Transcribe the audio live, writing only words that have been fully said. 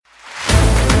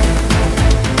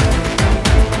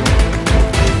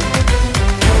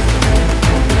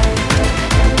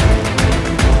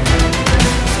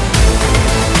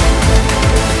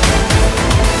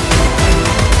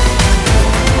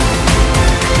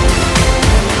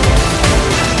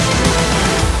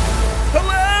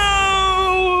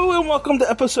Welcome to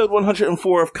episode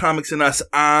 104 of Comics and Us.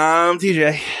 I'm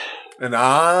TJ. And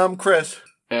I'm Chris.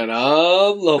 And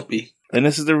I'm Lumpy. And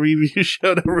this is the review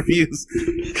show that reviews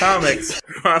comics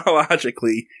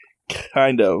chronologically.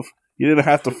 Kind of. You didn't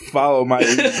have to follow my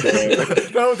lead.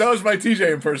 That was my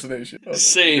TJ impersonation.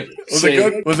 Same. Was it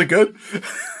good? Was it good?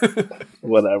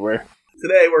 Whatever.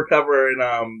 Today we're covering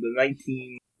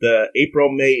the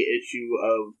April-May issue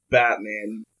of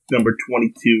Batman, number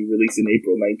 22, released in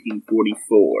April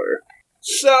 1944.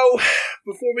 So,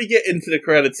 before we get into the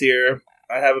credits here,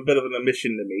 I have a bit of an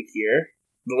omission to make here.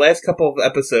 The last couple of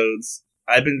episodes,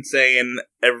 I've been saying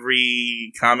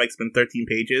every comic's been 13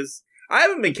 pages. I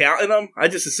haven't been counting them. I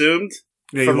just assumed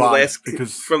from the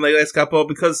last couple,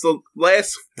 because the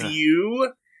last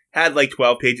few had like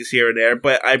 12 pages here and there.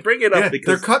 But I bring it up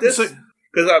because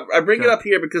I bring it up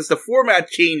here because the format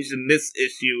changed in this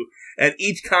issue, and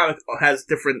each comic has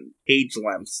different page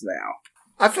lengths now.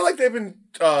 I feel like they've been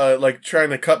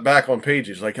trying to cut back on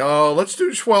pages. Like, oh, let's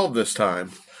do 12 this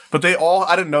time. But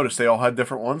I didn't notice they all had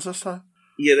different ones this time.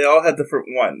 Yeah, they all had different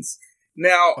ones.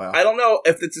 Now, wow. I don't know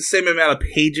if it's the same amount of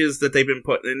pages that they've been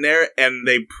putting in there, and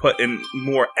they put in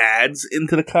more ads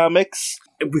into the comics,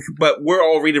 but we're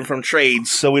all reading from trades,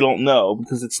 so we don't know,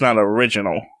 because it's not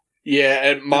original.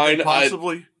 Yeah, and mine, I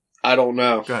don't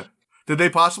know. Go ahead. Did they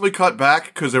possibly cut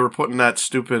back because they were putting that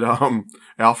stupid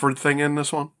Alfred thing in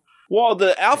this one? Well,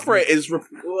 the Alfred is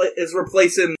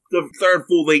replacing the third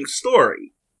full-length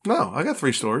story. No, I got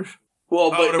 3 stories.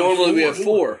 Well, but normally we have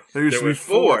 4. There used to be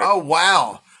 4. Oh,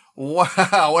 wow.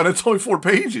 Wow, and it's only 4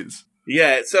 pages.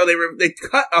 Yeah, so they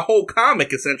cut a whole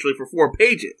comic, essentially, for 4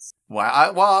 pages.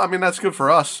 Wow. I mean, that's good for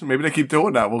us. Maybe they keep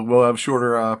doing that. We'll have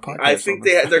shorter podcasts. I think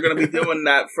they're going to be doing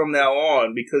that from now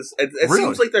on, because it really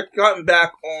seems like they're cutting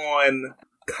back on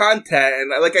content.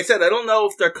 And like I said, I don't know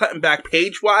if they're cutting back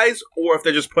page-wise or if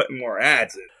they're just putting more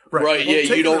ads in. Right, yeah,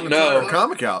 you don't know.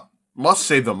 Comic out must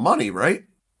save them money, right?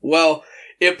 Well,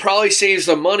 it probably saves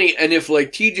them money, and if,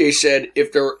 like TJ said,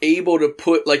 if they're able to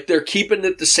put, like, they're keeping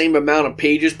it the same amount of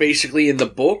pages, basically, in the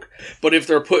book, but if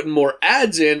they're putting more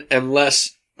ads in and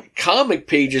less comic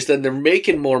pages, then they're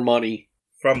making more money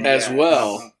from as ads.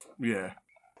 Well. Yeah.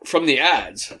 From the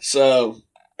ads, so.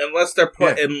 Unless they're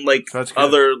putting, like,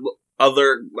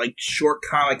 other, like, short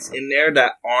comics in there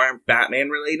that aren't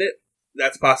Batman-related,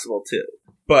 that's possible, too.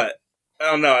 But,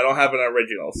 I don't know, I don't have an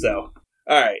original, so.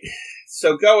 Alright.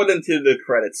 So going into the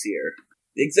credits here.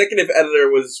 The executive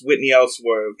editor was Whitney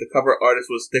Ellsworth. The cover artist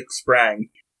was Dick Sprang.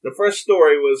 The first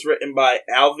story was written by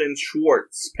Alvin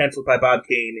Schwartz, penciled by Bob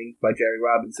Kane, inked by Jerry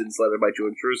Robinson, lettered by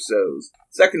George Russo's.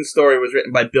 Second story was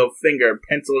written by Bill Finger,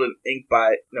 penciled and inked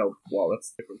by... No, well,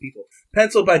 that's different people.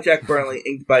 Penciled by Jack Burnley,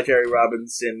 inked by Jerry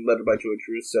Robinson, lettered by George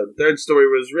Russo. The third story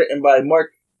was written by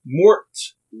Mort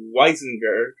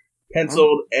Weisinger,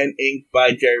 penciled and inked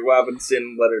by Jerry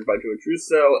Robinson, lettered by George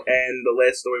Russo, and the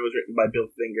last story was written by Bill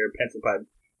Finger, penciled by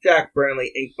Jack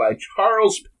Burnley, inked by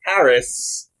Charles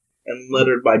Paris, and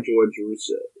lettered by George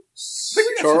Russo.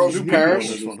 Charles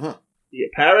Paris? This one, huh? Yeah,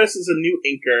 Paris is a new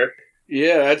inker.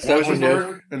 Yeah, that's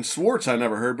new. And Schwartz I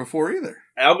never heard before either.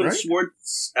 Alvin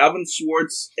Schwartz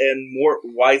and Mort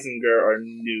Weisinger are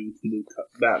new to the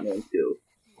Batman too.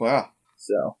 Wow.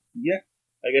 So, yeah.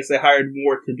 I guess they hired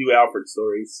Mort to do Alfred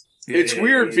stories. It's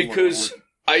weird because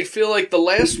I feel like the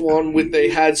last one they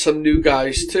had some new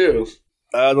guys too.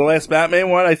 The last Batman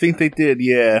one, I think they did,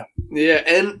 yeah. Yeah,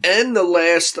 and the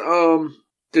last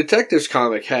Detectives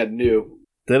comic had new.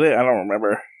 Did it? I don't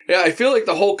remember. Yeah, I feel like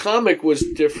the whole comic was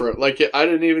different. Like, I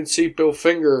didn't even see Bill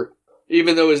Finger,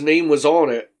 even though his name was on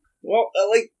it. Well,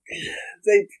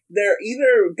 they're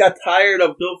either got tired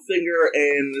of Bill Finger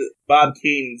and Bob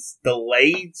Kane's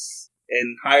delays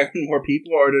and hiring more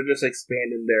people, or they're just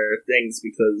expanding their things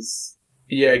because...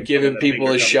 Yeah, giving people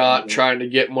a shot, trying to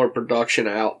get more production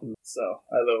out. So,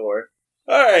 either or.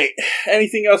 Alright,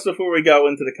 anything else before we go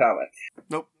into the comic?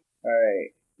 Nope.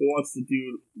 Alright, who wants to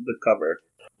do the cover?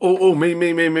 Oh, me,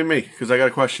 because I got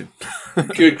a question.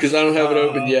 Good, because I don't have it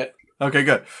open yet. Okay,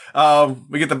 good.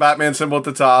 We get the Batman symbol at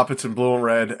the top. It's in blue and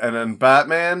red. And then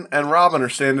Batman and Robin are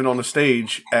standing on the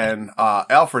stage, and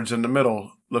Alfred's in the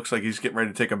middle. Looks like he's getting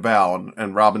ready to take a bow,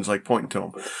 and Robin's like pointing to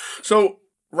him. So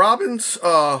Robin's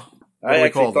I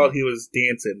actually thought he was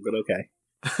dancing, but okay.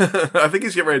 I think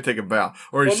he's getting ready to take a bow,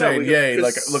 or he's saying, "Yay!"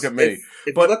 Like, look at me.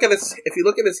 If you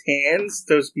look at his hands,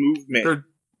 there's movement.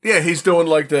 Yeah, he's doing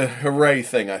like the hooray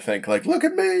thing. I think, like, look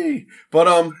at me.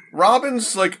 But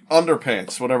Robin's like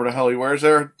underpants, whatever the hell he wears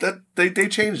there. That they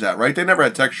changed that, right? They never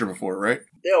had texture before, right?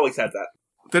 They always had that.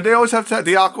 Did they always have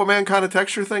the Aquaman kind of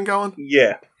texture thing going?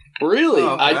 Yeah. Really?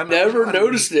 Oh, I never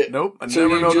noticed it. Nope. I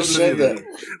never noticed it either.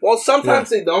 Well, sometimes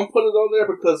they don't put it on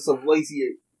there because of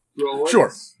lazy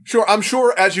Sure. I'm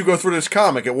sure as you go through this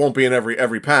comic, it won't be in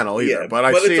every panel either. But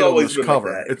I see it on this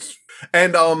cover.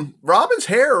 Robin's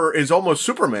hair is almost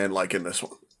Superman-like in this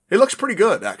one. It looks pretty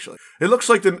good, actually. It looks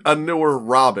like a newer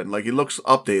Robin. Like he looks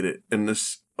updated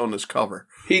on this cover.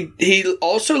 He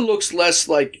also looks less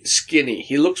like skinny.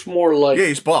 He llooks more like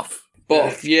he's buff.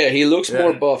 Yeah, he looks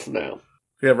more buff now.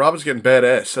 Yeah, Robin's getting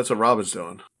badass. That's what Robin's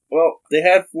doing. Well, they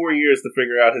had 4 years to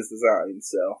figure out his design,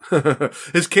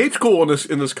 so his cape's cool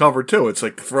in this cover too. It's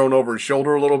like thrown over his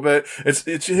shoulder a little bit.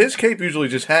 It's his cape usually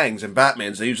just hangs, and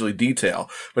Batman's they usually detail,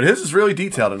 but his is really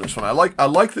detailed in this one. I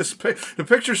like this. The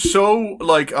picture's so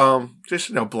like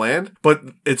just bland, but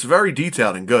it's very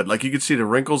detailed and good. Like you can see the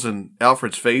wrinkles in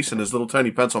Alfred's face and his little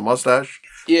tiny pencil mustache.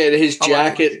 Yeah, his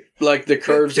jacket, like the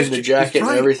curves in the jacket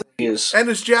and everything is. And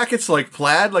his jacket's like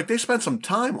plaid. Like they spent some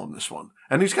time on this one.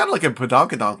 And he's got like a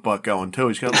pedonkadonk butt going too.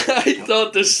 He's got. I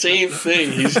thought the same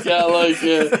thing. He's got like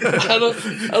I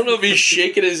don't know if he's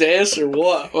shaking his ass or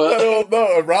what. I don't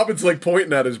know. And Robin's like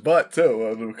pointing at his butt too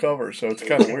on the cover, so it's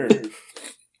kind of weird.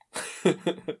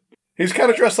 He's kind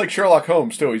of dressed like Sherlock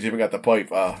Holmes too. He's even got the pipe,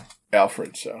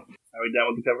 Alfred. So are we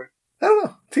done with the cover? I don't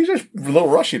know. TJ's a little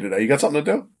rushy today. You got something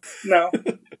to do? No.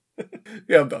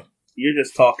 Yeah, I'm done. You're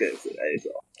just talking today, so.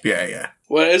 Yeah.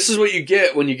 Well, this is what you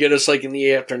get when you get us like in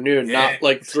the afternoon, not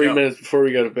like 3 minutes before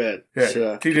we go to bed. Yeah.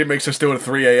 So. TJ makes us do it at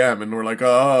 3 a.m. and we're like,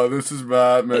 oh, this is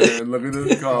Batman. Look at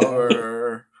this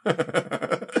cover. Yeah,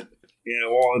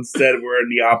 well, instead we're in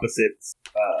the opposites.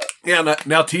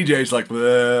 Now TJ's like,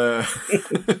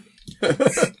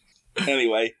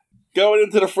 Anyway, going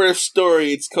into the first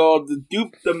story, it's called The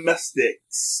Dupe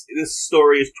Domestics. This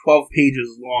story is 12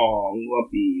 pages long,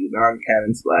 lumpy,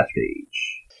 non-canon splash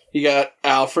page. You got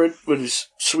Alfred with his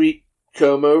sweet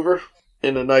comb over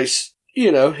and a nice,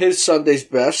 his Sunday's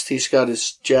best. He's got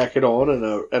his jacket on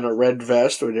and a red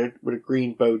vest with a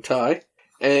green bow tie.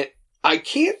 And I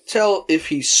can't tell if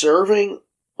he's serving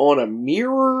on a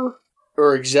mirror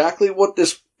or exactly what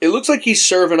this. It looks like he's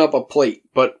serving up a plate,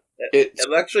 but it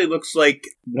actually looks like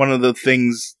one of the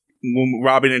things when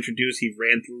Robin introduced. He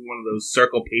ran through one of those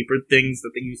circle paper things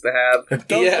that they used to have.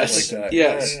 Yes, like that.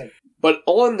 yes. Yeah. But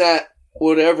on that,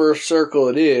 whatever circle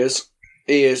it is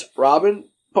Robin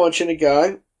punching a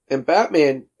guy and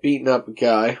Batman beating up a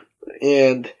guy.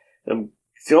 And I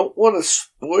don't want to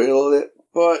spoil it,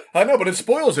 but I know, but it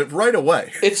spoils it right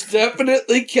away. It's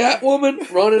definitely Catwoman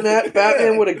running at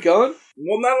Batman with a gun.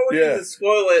 Well, not only does it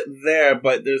spoil it there,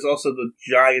 but there's also the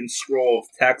giant scroll of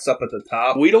text up at the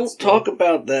top. We don't talk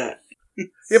about that.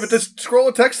 Yeah, but this scroll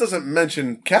of text doesn't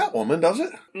mention Catwoman, does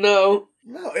it? No,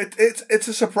 it's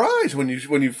a surprise when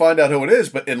you find out who it is.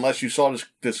 But unless you saw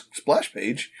this splash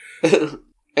page,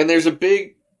 and there's a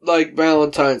big like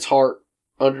Valentine's heart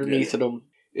underneath them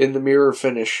in the mirror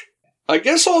finish. I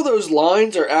guess all those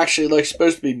lines are actually like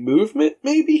supposed to be movement,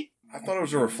 maybe. I thought it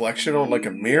was a reflection on like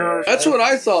a mirror. That's what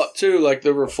I thought too, like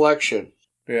the reflection.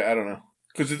 Yeah, I don't know.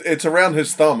 Because it's around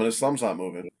his thumb and his thumb's not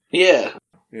moving. Yeah.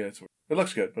 Yeah, it's weird. It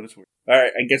looks good, but it's weird.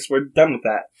 Alright, I guess we're done with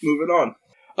that. Moving on.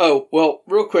 Oh, well,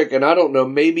 real quick, and I don't know,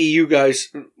 maybe you guys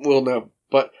will know,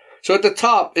 but so at the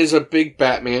top is a big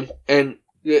Batman, and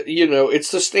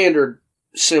it's the standard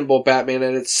symbol Batman,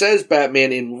 and it says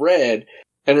Batman in red,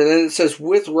 and then it says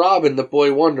with Robin, the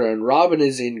boy wonder, and Robin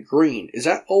is in green. Is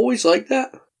that always like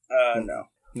that? No.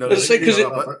 Let's say, because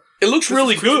it looks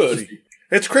really good.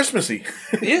 It's Christmassy.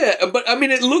 Yeah, but I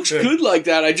mean, it looks good like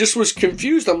that. I just was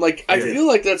confused. I'm like, I feel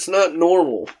like that's not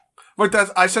normal. But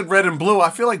I said red and blue. I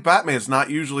feel like Batman's not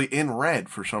usually in red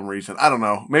for some reason. I don't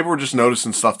know. Maybe we're just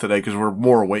noticing stuff today because we're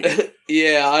more awake.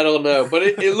 Yeah, I don't know. But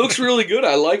it looks really good.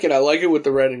 I like it. I like it with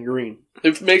the red and green.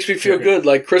 It makes me feel good,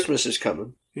 like Christmas is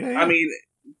coming. Yeah. I mean,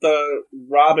 the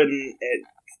Robin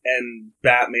and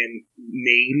Batman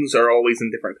names are always in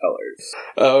different colors.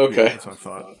 Oh, okay. Yeah, that's what I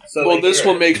thought. So well, this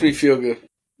one makes me feel good.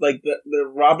 Like,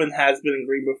 the Robin has been in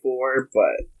green before,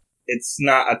 but it's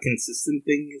not a consistent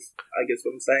thing, I guess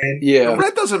what I'm saying. Yeah. The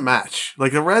red doesn't match.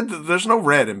 Like, there's no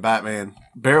red in Batman.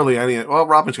 Barely any. Well,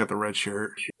 Robin's got the red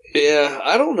shirt. Yeah,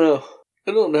 I don't know.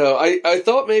 I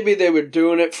thought maybe they were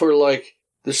doing it for, like,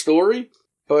 the story,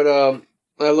 but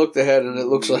I looked ahead and it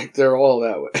looks like they're all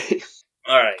that way.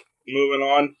 Alright. Moving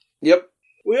on. Yep.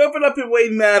 We open up in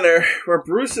Wayne Manor, where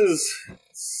Bruce is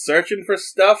searching for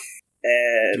stuff,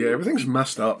 and... Yeah, everything's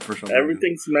messed up for some reason.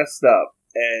 Everything's messed up,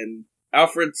 and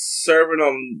Alfred's serving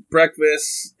him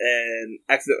breakfast, and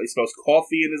accidentally spills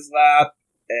coffee in his lap,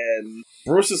 and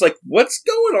Bruce is like, what's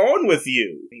going on with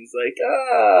you? And he's like,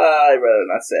 I'd rather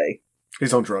not say.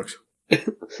 He's on drugs.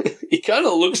 He kind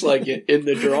of looks like it in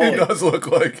the drawing. He does look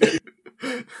like it.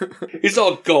 He's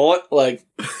all gaunt, like...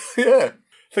 Yeah.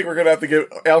 think we're going to have to give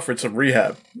Alfred some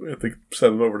rehab. We have to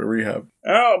send him over to rehab.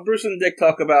 Oh, Bruce and Dick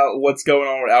talk about what's going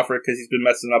on with Alfred because he's been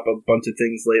messing up a bunch of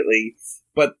things lately.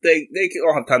 But they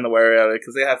don't have time to worry about it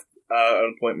because they have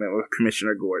an appointment with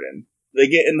Commissioner Gordon. They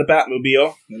get in the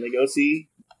Batmobile and they go see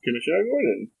Commissioner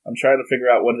Gordon. I'm trying to figure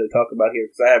out what they talk about here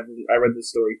because I read this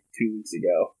story 2 weeks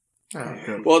ago. Oh,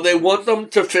 good. Well, they want them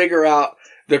to figure out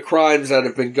the crimes that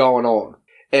have been going on.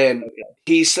 And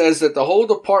he says that the whole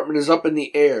department is up in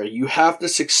the air. You have to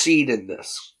succeed in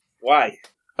this. Why?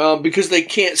 Because they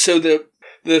can't. So the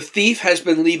thief has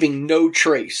been leaving no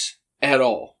trace at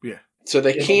all. Yeah. So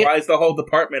they can't. Why is the whole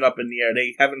department up in the air?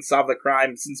 They haven't solved the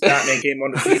crime since Batman came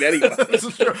on the scene anyway. This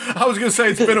is true. I was going to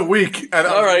say it's been a week, and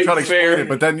I was trying to explain it,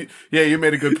 but then, you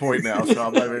made a good point now, so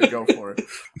I'm not going to go for it.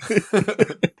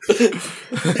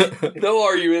 No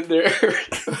arguing there.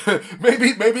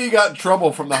 Maybe he got in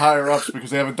trouble from the higher-ups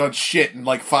because they haven't done shit in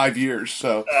like 5 years,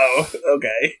 so. Oh,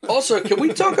 okay. Also, can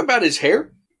we talk about his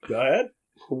hair? Go ahead.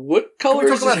 What color Can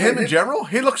we is talk about his him in general?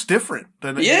 He looks different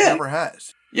than he ever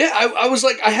has. Yeah, I was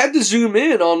like, I had to zoom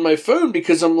in on my phone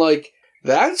because I'm like,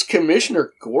 that's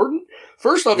Commissioner Gordon?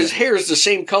 First off, his hair is the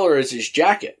same color as his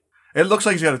jacket. It looks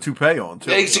like he's got a toupee on, too.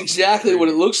 It's exactly what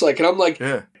it looks like. And I'm like,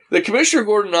 the Commissioner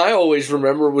Gordon I always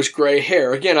remember was gray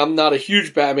hair. Again, I'm not a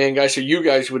huge Batman guy, so you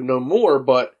guys would know more,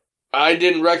 but I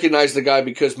didn't recognize the guy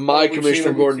because my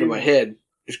Commissioner Gordon in my head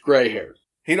is gray hair.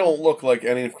 He don't look like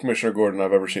any Commissioner Gordon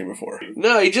I've ever seen before.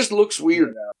 No, he just looks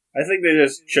weird. I think they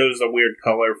just chose a weird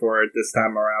color for it this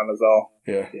time around is all.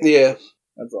 Yeah.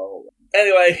 That's all.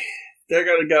 Anyway, they're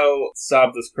going to go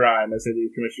solve this crime as they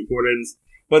leave Commissioner Gordon's.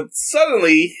 But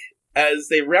suddenly, as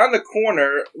they round the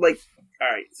corner,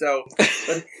 alright, so,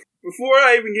 before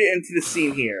I even get into the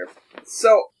scene here,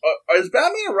 so, is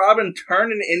Batman and Robin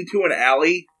turning into an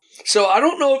alley? So I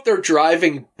don't know if they're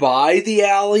driving by the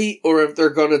alley or if they're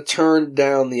going to turn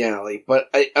down the alley, but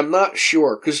I'm not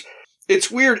sure, because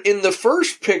it's weird. In the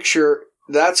first picture,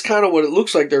 that's kind of what it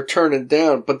looks like they're turning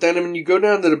down, but then when you go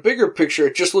down to the bigger picture,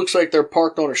 it just looks like they're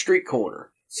parked on a street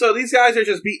corner. So these guys are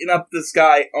just beating up this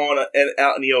guy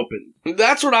out in the open.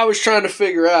 That's what I was trying to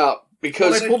figure out,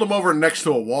 because they pulled him over next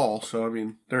to a wall, so, I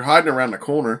mean, they're hiding around the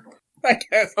corner. I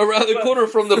guess. Around the corner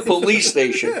from the police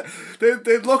station.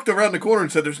 They looked around the corner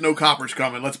and said, there's no coppers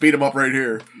coming. Let's beat them up right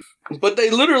here. But they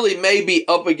literally may be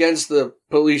up against the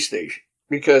police station.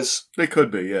 Because... They could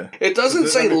be, yeah. It doesn't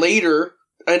say later.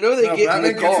 I know they get in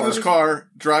the car. Gets in his car,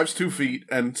 drives 2 feet,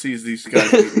 and sees these guys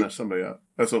beating somebody up.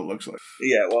 That's what it looks like.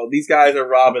 Yeah, well, these guys are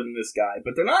robbing this guy.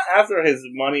 But they're not after his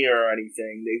money or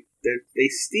anything. They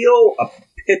steal a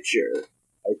picture,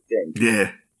 I think.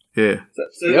 Yeah.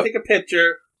 So they take a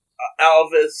picture...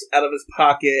 Elvis out of his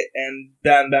pocket, and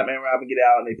Batman and Robin get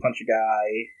out, and they punch a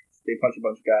guy. They punch a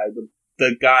bunch of guys.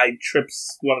 The guy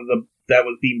trips one of the that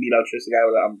was being beat up, trips the guy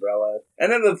with an umbrella,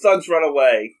 and then the thugs run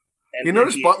away. And you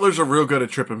notice butlers are real good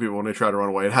at tripping people when they try to run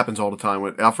away. It happens all the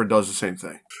time. Alfred does the same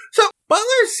thing. So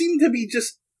butlers seem to be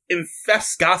just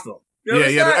infest Gotham.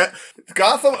 Yeah.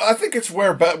 Gotham. I think it's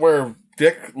where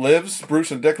Dick lives,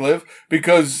 Bruce and Dick live,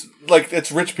 because,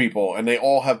 it's rich people, and they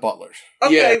all have butlers.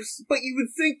 Okay, but you would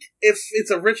think if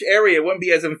it's a rich area, it wouldn't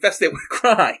be as infested with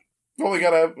crime.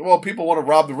 Well, people want to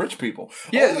rob the rich people.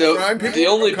 Yeah, the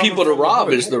only people to rob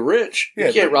is the rich.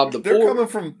 You can't rob the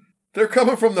poor. They're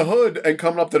coming from the hood and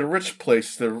coming up to the rich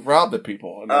place to rob the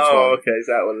people. And okay, is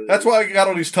that what it is? That's why I got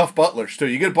all these tough butlers, too.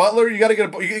 You get a butler, you got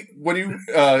to when you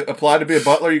apply to be a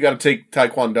butler, you got to take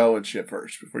Taekwondo and shit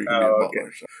first before you can be a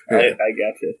butler. Okay. So, I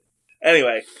got you.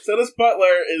 Anyway, so this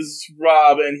butler is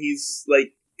Rob, and he's,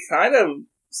 kind of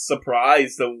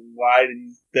surprised of why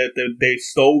they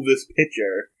stole this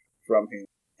picture from him.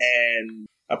 And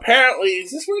apparently,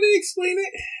 is this where they explain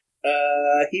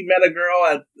it? He met a girl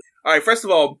at... Alright, first of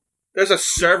all, there's a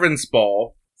servants'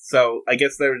 ball, so I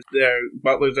guess their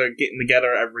butlers are getting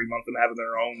together every month and having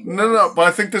their own... No, but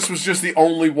I think this was just the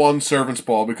only one servants'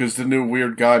 ball because the new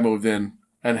weird guy moved in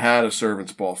and had a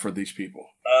servants' ball for these people.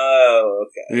 Oh,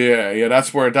 okay. Yeah,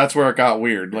 that's where it got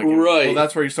weird. Right. Well,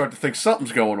 that's where you start to think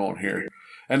something's going on here.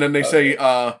 And then they say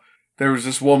there was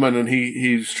this woman and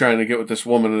he's trying to get with this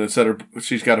woman and it said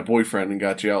she's got a boyfriend and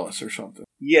got jealous or something.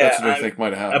 Yeah, that's what they think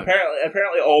might have happened.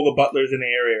 Apparently, all the butlers in the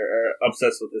area are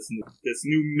obsessed with this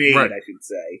new maid, right. I should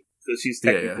say. So she's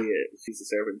technically she's a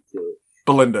servant too.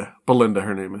 Belinda,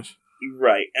 her name is.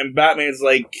 Right, and Batman's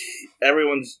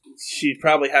she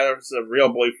probably has a real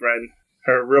boyfriend.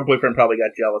 Her real boyfriend probably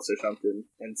got jealous or something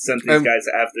and sent these guys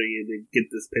after you to get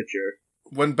this picture.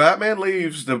 When Batman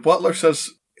leaves, the butler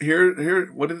says, "Here,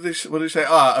 what did he say?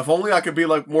 If only I could be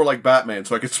more like Batman,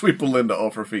 so I could sweep Belinda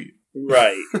off her feet."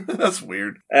 Right. That's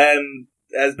weird. And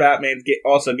as Batman's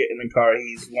also getting in the car,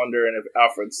 he's wondering if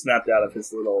Alfred snapped out of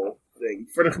his little thing.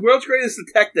 For the world's greatest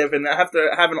detective, and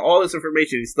after having all this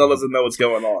information, he still doesn't know what's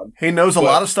going on. He knows a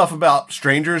lot of stuff about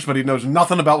strangers, but he knows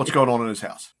nothing about what's going on in his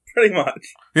house. Pretty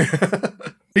much.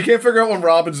 He can't figure out when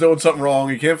Robin's doing something wrong.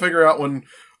 He can't figure out when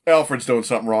Alfred's doing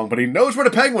something wrong, but he knows where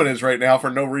the Penguin is right now for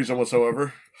no reason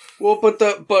whatsoever. Well,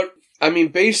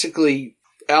 basically,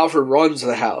 Alfred runs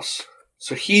the house,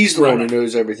 so he's the one who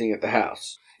knows everything at the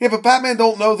house. Yeah, but Batman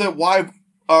don't know that why.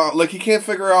 He can't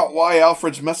figure out why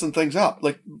Alfred's messing things up.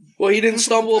 Well, he didn't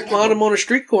stumble upon him on a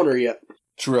street corner yet.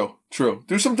 True.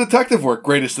 Do some detective work,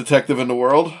 greatest detective in the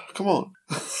world. Come on.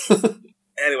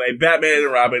 Anyway, Batman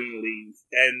and Robin leave,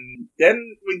 and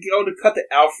then we go to cut to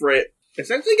Alfred,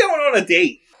 essentially going on a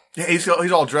date. Yeah, he's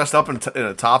all dressed up in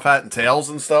a top hat and tails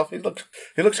and stuff. He looks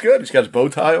good. He's got his bow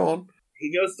tie on.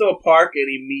 He goes to a park and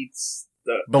he meets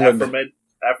the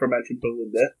aforementioned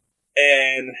Belinda,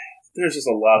 and there's just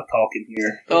a lot of talking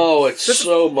here. Oh, it's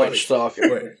so much talking.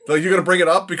 Wait, you're gonna bring it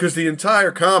up because the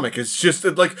entire comic is just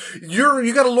you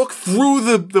got to look through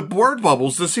the word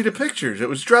bubbles to see the pictures. It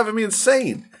was driving me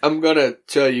insane. I'm gonna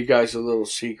tell you guys a little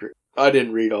secret. I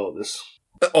didn't read all this.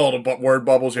 All the word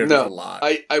bubbles here. There's a lot.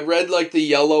 I read the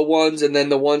yellow ones, and then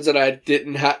the ones that I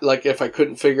didn't have. If I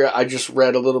couldn't figure out, I just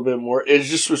read a little bit more. It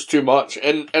just was too much,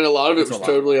 and a lot of it was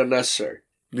totally unnecessary.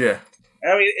 Yeah.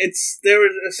 I mean, they were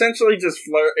essentially just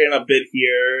flirting a bit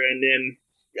here, and then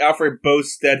Alfred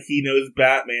boasts that he knows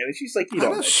Batman, and she's like, "You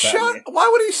don't know Batman." Why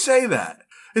would he say that?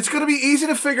 It's going to be easy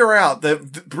to figure out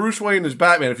that Bruce Wayne is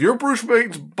Batman. If you're Bruce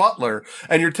Wayne's butler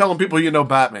and you're telling people you know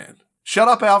Batman, shut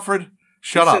up, Alfred.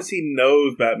 Shut up. He says he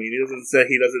knows Batman. He doesn't say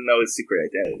he doesn't know his secret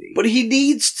identity. But he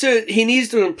needs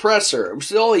to impress her.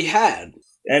 Which is all he had.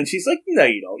 And she's like, "No,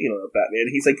 you don't. You don't know Batman."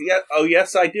 And he's like, "Yeah, oh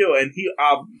yes, I do." And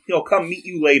he'll come meet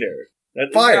you later.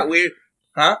 That's not weird,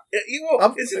 huh?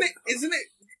 Isn't it?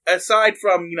 Aside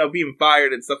from being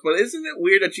fired and stuff, but isn't it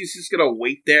weird that she's just gonna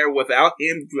wait there without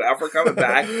him, Alfred coming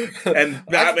back, and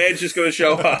Batman's just gonna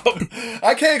show up?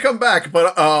 I can't come back,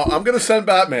 but I'm gonna send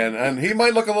Batman, and he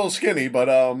might look a little skinny, but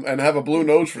and have a blue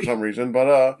nose for some reason.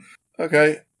 But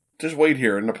okay, just wait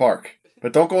here in the park,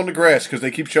 but don't go in the grass because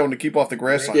they keep showing to keep off the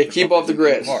grass. Yeah, keep off the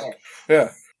grass.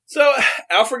 Yeah. So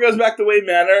Alfred goes back to Wayne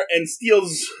Manor and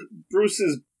steals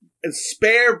Bruce's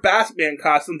spare Batman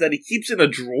costume that he keeps in a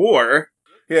drawer.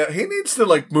 Yeah, he needs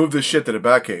to move this shit to the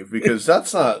Batcave because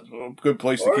that's not a good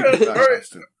place to keep the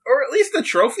costume. Or at least the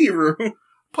trophy room.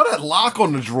 Put a lock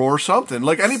on the drawer or something.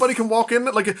 Anybody can walk in.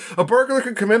 A burglar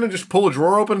can come in and just pull a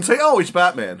drawer open and say, "Oh, he's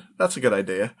Batman." That's a good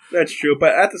idea. That's true,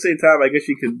 but at the same time, I guess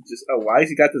you could just, why has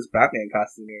he got this Batman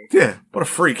costume here? Yeah, what a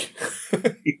freak.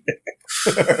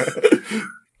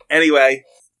 Anyway,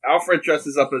 Alfred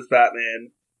dresses up as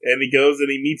Batman, and he goes and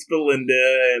he meets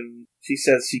Belinda, and she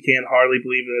says she can't hardly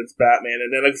believe that it's Batman,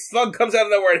 and then a slug comes out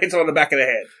of nowhere and hits her on the back of the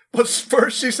head. But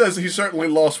first she says he certainly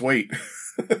lost weight.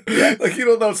 You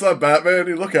don't know it's not Batman.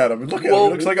 You look at him. He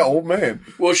looks like an old man.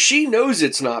 Well, she knows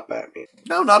it's not Batman.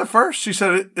 No, not at first. She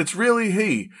said it's really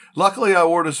he. Luckily, I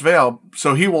wore this veil,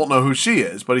 so he won't know who she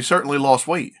is, but he certainly lost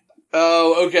weight.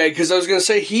 Oh, okay, because I was going to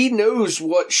say, he knows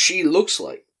what she looks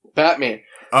like. Batman.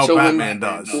 Oh, so Batman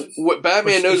does. What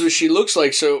Batman knows what she looks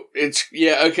like, so it's,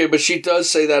 yeah, okay, but she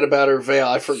does say that about her veil.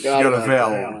 I forgot about that. She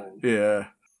got a veil on. Yeah.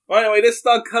 Well, anyway, this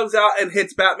thug comes out and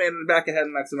hits Batman in the back of the head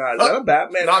and knocks him out. Is that a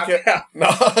Batman knockout?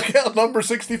 Knockout number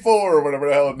 64 or whatever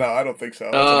the hell. No, I don't think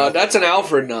so. That's an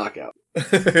Alfred knockout.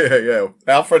 yeah.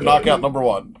 Alfred knockout number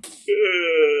 1.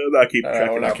 Not keeping track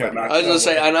of Alfred knockout. I was going to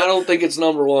say, and I don't think it's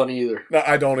number 1 either. No,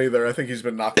 I don't either. I think he's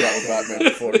been knocked out with Batman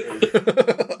before.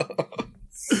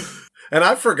 And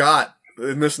I forgot,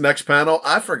 in this next panel,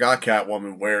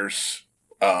 Catwoman wears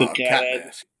the cat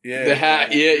mask. Yeah, the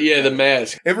hat, the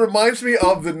mask. It reminds me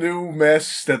of the new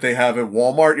masks that they have in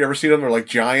Walmart. You ever see them? They're like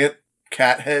giant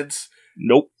cat heads.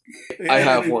 Nope. I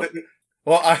have one.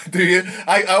 Well, do you?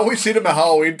 I always see them at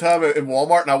Halloween time in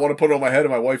Walmart, and I want to put it on my head, and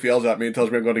my wife yells at me and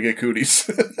tells me I'm going to get cooties.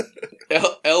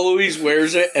 Eloise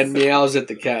wears it and meows at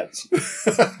the cats.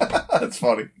 That's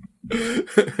funny.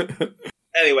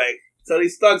 Anyway, so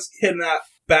these thugs kidnap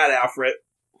Bat Alfred.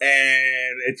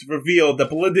 And it's revealed that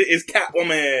Belinda is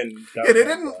Catwoman. Yeah, they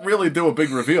didn't really do a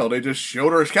big reveal. They just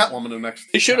showed her as Catwoman the next.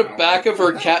 They showed a back of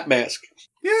her cat mask.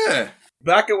 Yeah.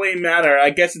 Back at Wayne Manor,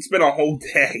 I guess it's been a whole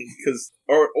day because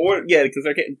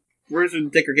they're getting Bruce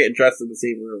and Dick are getting dressed in the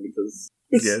same room because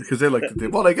they like to do.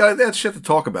 Well, they had shit to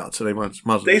talk about, so they must.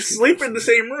 They sleep in the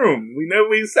same room. We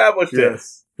established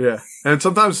this. Yeah, and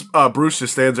sometimes Bruce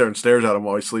just stands there and stares at him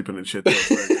while he's sleeping and shit.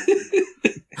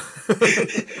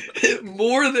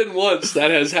 More than once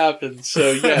that has happened.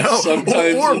 So yes,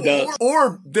 sometimes it does.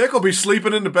 Or Dick will be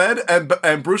sleeping in the bed,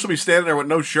 and Bruce will be standing there with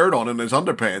no shirt on in his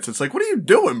underpants. It's like, what are you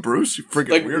doing, Bruce? You freaking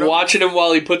like weirdo. Watching him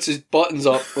while he puts his buttons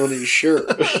up on his shirt.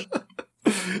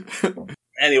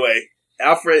 Anyway,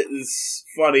 Alfred is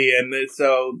funny, and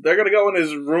so they're going to go in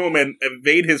his room and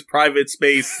invade his private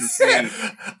space to see.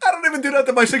 I don't even do that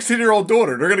to my 16-year-old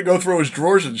daughter. They're going to go through his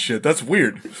drawers and shit. That's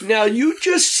weird. Now, you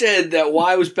just said that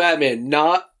why was Batman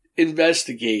not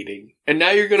investigating? And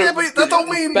now you're going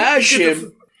to bash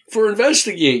him for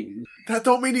investigating. That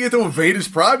don't mean you get to invade his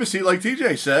privacy like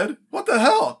TJ said. What the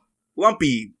hell?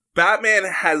 Lumpy, Batman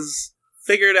has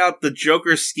figured out the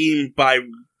Joker scheme by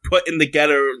putting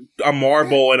together a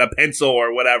marble and a pencil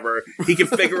or whatever. He can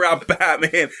figure out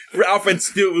Batman.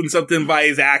 Alfred's doing something by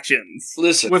his actions.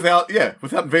 Listen. Without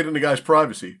invading the guy's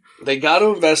privacy. They got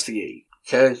to investigate,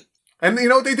 okay? And you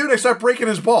know what they do? They start breaking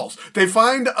his balls. They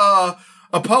find a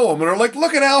poem and they're like,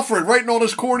 look at Alfred writing all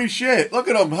this corny shit. Look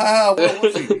at him. Ha, what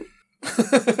was he?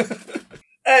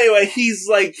 Anyway, he's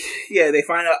like, they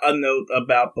find out a note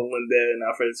about Belinda in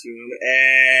Alfred's room,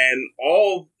 and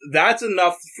all that's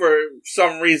enough for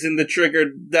some reason to trigger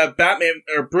that Batman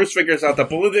or Bruce figures out that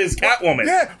Belinda is Catwoman.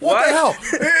 Yeah, what the hell?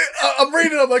 I'm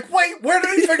reading it, I'm like, wait, where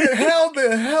did he figure how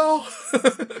the hell?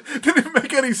 Didn't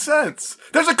make any sense.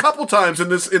 There's a couple times in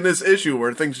this issue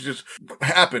where things just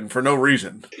happen for no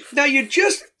reason. Now you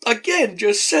just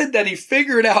said that he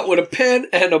figured out with a pen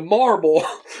and a marble.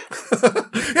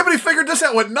 Yeah, but he figured this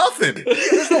out with nothing.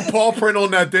 There's no paw print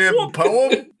on that damn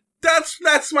poem.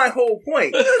 That's my whole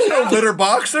point. There's no litter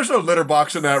box. There's no litter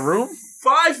box in that room.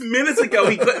 5 minutes ago,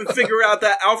 he couldn't figure out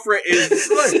that Alfred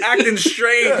is acting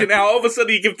strange, and now all of a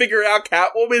sudden he can figure out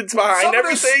Catwoman's behind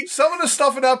everything. Some of the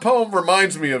stuff in that poem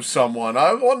reminds me of someone.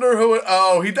 I wonder who it...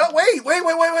 Oh, he does... Wait.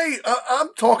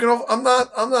 I'm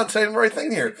not saying the right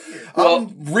thing here. Well,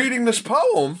 I'm reading this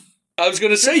poem. I was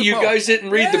going to say, you guys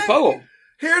didn't read the poem.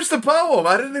 Here's the poem.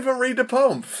 I didn't even read the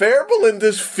poem. Fair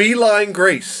Belinda's feline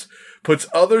grace puts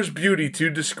others' beauty to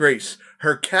disgrace.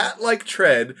 Her cat-like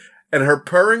tread and her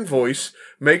purring voice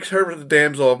makes her the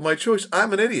damsel of my choice.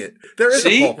 I'm an idiot. There is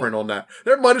a paw print on that.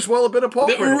 There might as well have been a paw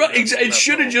print. It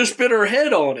should have just been her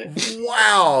head on it.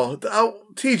 Wow.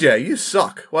 TJ, you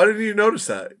suck. Why didn't you notice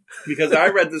that? Because I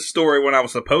read this story when I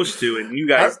was supposed to, and you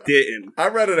guys didn't. I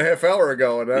read it a half hour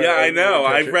ago. And I know.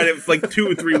 I read it like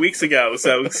 2 or 3 weeks ago,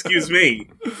 so excuse me.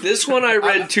 This one I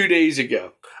read 2 days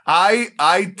ago.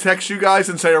 I text you guys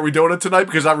and say, are we doing it tonight?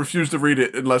 Because I refuse to read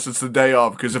it unless it's the day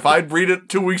of. Because if I read it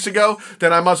 2 weeks ago,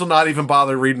 then I might as well not even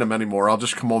bother reading them anymore. I'll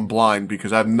just come on blind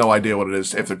because I have no idea what it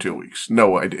is after 2 weeks.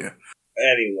 No idea.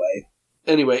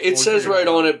 Anyway, it says right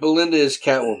on it, Belinda is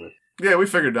Catwoman. Yeah, we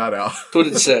figured that out. That's what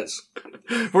it says.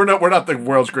 We're not the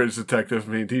world's greatest detective,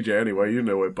 me and TJ anyway. You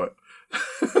know it, but...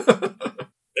 it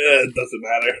doesn't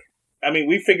matter. I mean,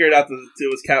 we figured out that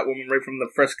it was Catwoman right from the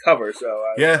first cover, so...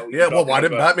 Yeah, well, why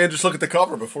didn't Batman just look at the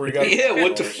cover before he got...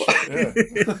 what the fuck?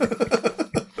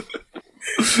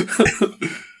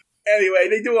 Anyway,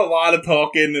 they do a lot of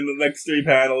talking in the next 3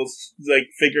 panels, like,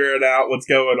 figuring out what's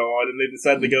going on, and they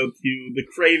decide to go to the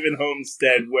Craven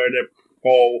homestead where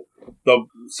the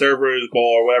server's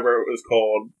ball, or whatever it was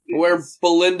called. Where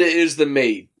Belinda is the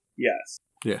maid. Yes.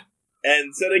 Yeah.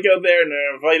 And so they go there and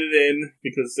they're invited in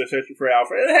because they're searching for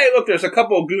Alfred. And hey, look, there's a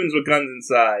couple of goons with guns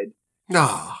inside.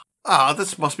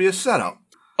 This must be a setup.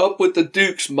 Up with the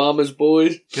Dukes, mama's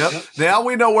boys. Yep. Now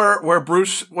we know where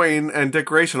Bruce Wayne and Dick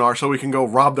Grayson are so we can go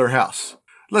rob their house.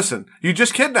 Listen, you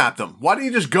just kidnapped them. Why don't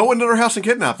you just go into their house and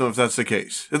kidnap them if that's the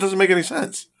case? It doesn't make any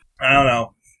sense. I don't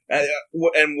know.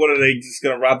 And what, are they just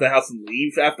going to rob the house and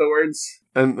leave afterwards?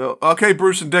 And, okay,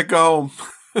 Bruce and Dick go home.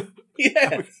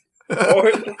 Yeah.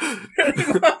 Or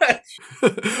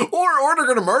they're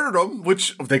going to murder them,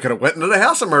 which they could have went into the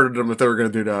house and murdered them if they were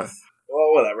going to do that.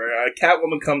 Well, whatever.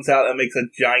 Catwoman comes out and makes a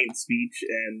giant speech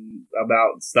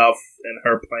about stuff and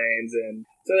her plans, and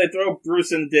so they throw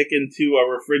Bruce and Dick into a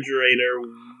refrigerator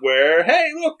where,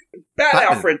 hey, look,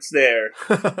 Batman. Alfred's there.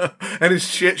 And he's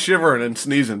shivering and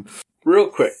sneezing. Real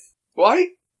quick,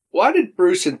 why did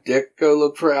Bruce and Dick go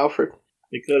look for Alfred?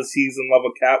 Because he's in love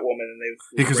with Catwoman, and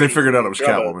because they figured out it was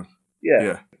Catwoman.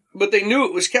 Yeah. But they knew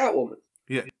it was Catwoman.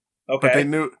 Yeah. Okay. But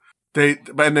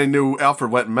they knew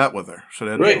Alfred went and met with her, so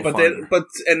they had right.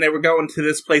 They were going to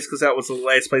this place because that was the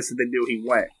last place that they knew he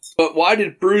went. But why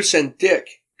did Bruce and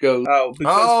Dick go?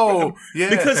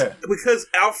 Because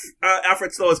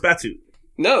Alfred stole his batsuit.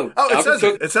 No. Oh,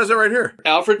 it says it right here.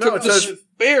 Alfred took the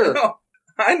spare.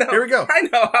 I know. Here we go. I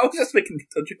know. I was just making...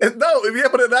 No, yeah,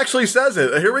 but it actually says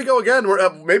it. Here we go again.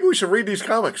 Maybe we should read these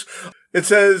comics. It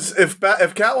says, if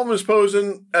Catwoman is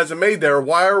posing as a maid there,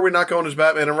 why are we not going as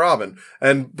Batman and Robin?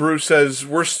 And Bruce says,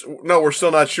 we're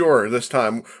still not sure this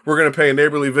time. We're going to pay a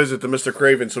neighborly visit to Mr.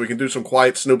 Craven so we can do some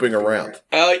quiet snooping around.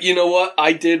 You know what?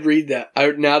 I did read that.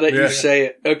 Now that you say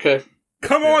it. Okay.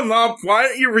 Come on, Lump. Why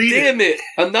don't you read it? Damn it.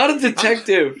 I'm not a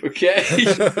detective, okay?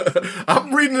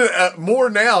 I'm reading it more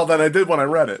now than I did when I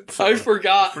read it. So I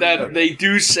forgot that they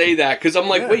do say that, because I'm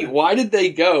like, wait, why did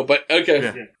they go? But, okay.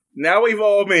 Yeah. Now we've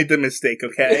all made the mistake,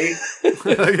 okay?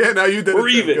 Yeah, now you did We're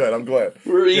it. Even. Good, I'm glad.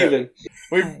 We're even.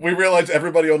 We realize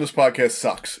everybody on this podcast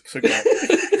sucks. So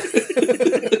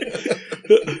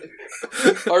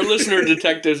Our listener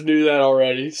detectives knew that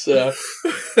already, so.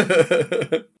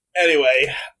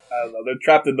 Anyway, I don't know. They're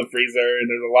trapped in the freezer, and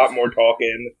there's a lot more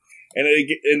talking.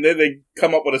 And then they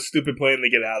come up with a stupid plan to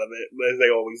get out of it, as they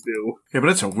always do. Yeah, but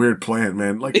it's a weird plan,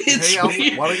 man. Like, hey,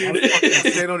 Alfred, why don't you fucking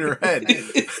stand on your head?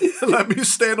 Let me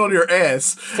stand on your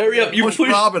ass. Hurry up, you push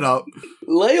Robin up.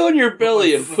 Lay on your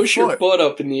belly and push your butt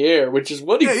up in the air, which is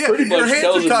what he pretty much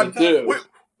tells him to do.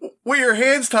 With your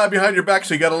hands tied behind your back,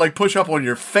 so you got to like push up on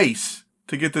your face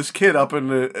to get this kid up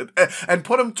and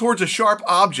put him towards a sharp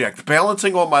object,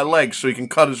 balancing on my legs so he can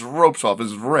cut his ropes off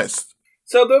his wrist.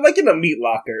 So they're like in a meat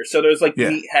locker. So there's like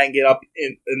meat hanging up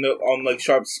on like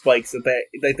sharp spikes that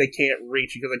they can't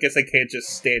reach because I guess they can't just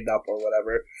stand up or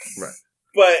whatever. Right.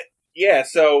 But yeah,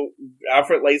 so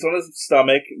Alfred lays on his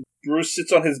stomach, Bruce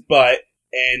sits on his butt,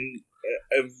 and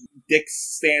Dick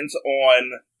stands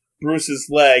on Bruce's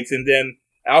legs, and then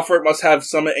Alfred must have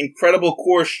some incredible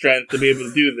core strength to be able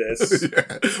to do this.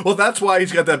 Yeah. Well, that's why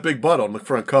he's got that big butt on the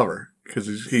front cover. Because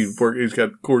he's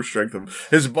got core strength.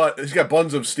 His butt, he's got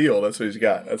buns of steel. That's what he's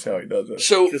got. That's how he does it.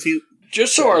 So,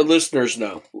 just so our listeners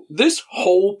know, this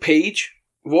whole page,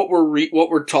 what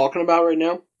we're talking about right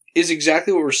now, is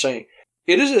exactly what we're saying.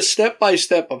 It is a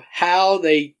step-by-step of how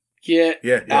they get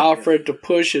Alfred to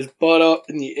push his butt up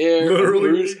in the air.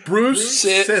 Literally, Bruce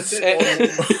sits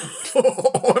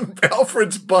on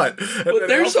Alfred's butt. But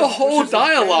there's a whole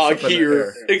dialogue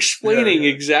here explaining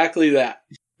exactly that.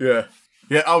 Yeah.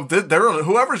 Yeah,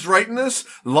 whoever's writing this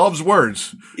loves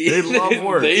words. They love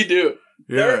words. They do.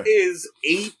 Yeah. There is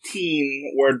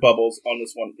 18 word bubbles on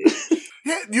this one page.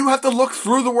 Yeah, you have to look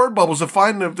through the word bubbles to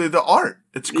find the art.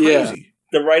 It's crazy. Yeah.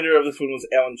 The writer of this one was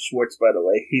Alan Schwartz, by the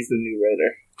way. He's the new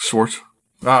writer. Schwartz?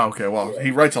 Oh, okay. Well,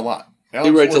 he writes a lot.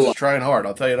 Alan Schwartz is trying hard,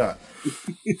 I'll tell you that.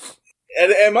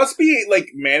 And it must be,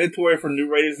 like, mandatory for new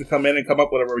writers to come in and come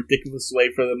up with a ridiculous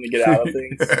way for them to get out of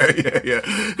things.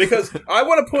 Yeah. Because I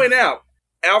want to point out,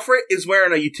 Alfred is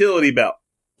wearing a utility belt.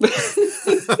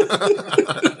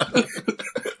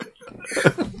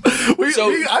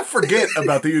 I forget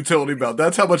about the utility belt.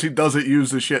 That's how much he doesn't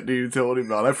use the shit in the utility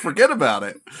belt. I forget about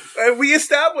it. We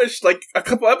established, like, a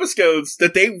couple episodes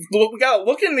that we got to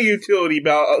look in the utility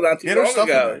belt not too long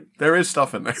ago. There is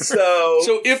stuff in there.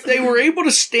 So if they were able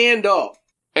to stand up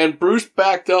and Bruce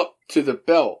backed up to the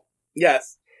belt.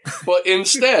 Yes. But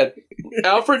instead,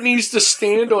 Alfred needs to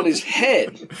stand on his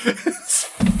head.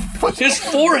 His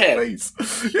forehead.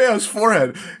 Yeah, his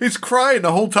forehead. He's crying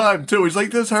the whole time, too. He's like,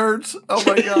 this hurts. Oh,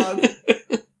 my God.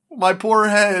 My poor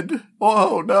head.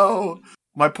 Oh, no.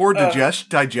 My poor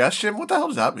digestion? What the hell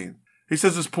does that mean? He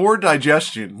says his poor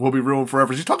digestion will be ruined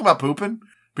forever. Is he talking about pooping?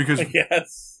 Because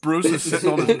Bruce is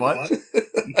sitting on his butt?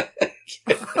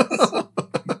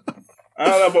 I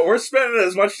don't know, but we're spending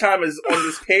as much time as on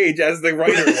this page as the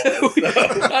writer was. So.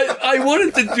 I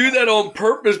wanted to do that on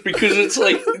purpose because it's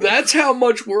like, that's how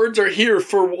much words are here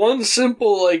for one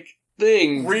simple, like,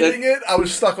 thing. Reading it, I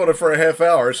was stuck on it for a half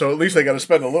hour, so at least I got to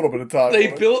spend a little bit of time.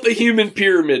 They built a human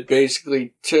pyramid,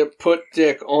 basically, to put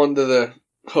Dick onto the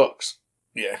hooks.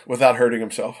 Yeah, without hurting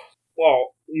himself.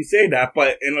 Well, you say that,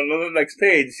 but in another next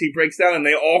page, he breaks down and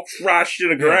they all crash to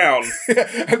the ground.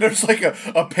 And there's like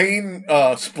a pain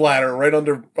splatter right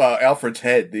under Alfred's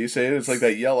head. Do you see it? It's like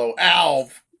that yellow "ow"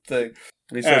 thing.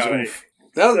 And he says, "Oof."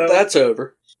 That's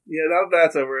over. Yeah, now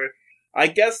that's over. I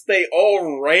guess they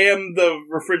all rammed the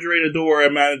refrigerator door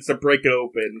and managed to break it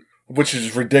open. Which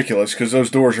is ridiculous, because those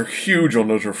doors are huge on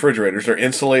those refrigerators. They're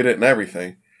insulated and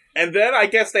everything. And then I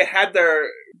guess they had their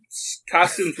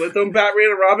costumes with them, Batman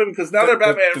and Robin, because now they're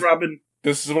Batman and Robin.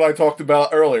 This is what I talked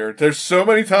about earlier. There's so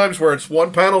many times where it's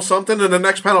one panel something, and the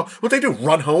next panel, what they do,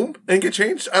 run home and get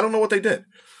changed? I don't know what they did.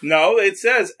 No, it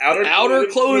says outer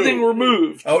clothing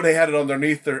removed. Oh, they had it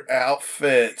underneath their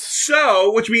outfits.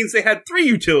 So, which means they had 3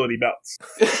 utility belts.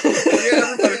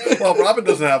 Well, Robin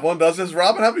doesn't have one, does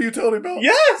Robin have a utility belt?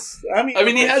 Yes! I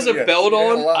mean, he has a belt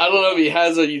on. I don't know if he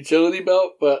has a utility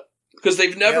belt, but... Because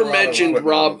they've never mentioned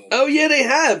Rob. Oh, yeah, they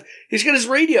have. He's got his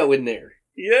radio in there.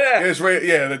 Yeah.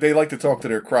 They like to talk to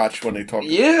their crotch when they talk.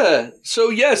 So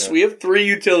yes, we have 3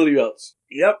 utility belts.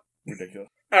 Yep. Ridiculous.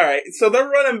 All right, so they're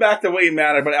running back to Wayne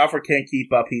Manor, but Alfred can't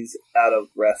keep up. He's out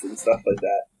of breath and stuff like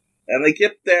that. And they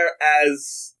get there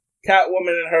as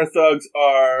Catwoman and her thugs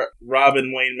are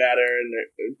robbing Wayne Manor, and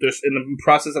they're in the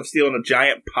process of stealing a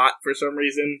giant pot for some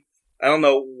reason. I don't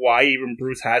know why even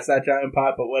Bruce has that giant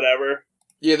pot, but whatever.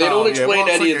 Yeah, they don't explain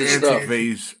any of the stuff.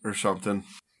 Vase or something.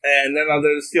 And then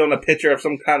they're stealing a picture of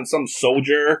some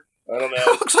soldier. I don't know.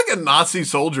 It looks like a Nazi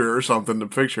soldier or something, the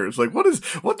picture. It's like,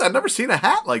 what? I've never seen a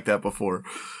hat like that before.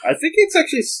 I think it's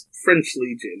actually French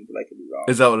Legion, but I could be wrong.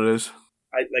 Is that what it is?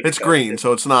 It's green,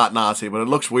 so it's not Nazi, but it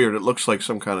looks weird. It looks like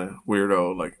some kind of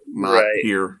weirdo, like, not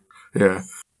here. Yeah.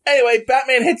 Anyway,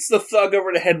 Batman hits the thug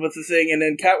over the head with the thing, and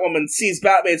then Catwoman sees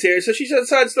Batman's here, so she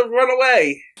decides to run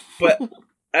away. But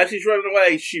as she's running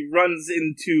away, she runs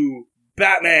into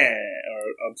Batman.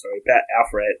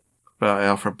 Alfred.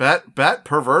 Alfred. Bat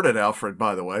perverted Alfred,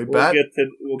 by the way. We'll get to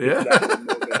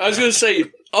that. I was going to say,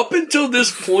 up until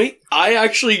this point, I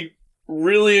actually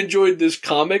really enjoyed this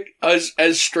comic. As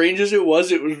strange as it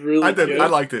was really good. I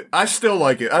liked it. I still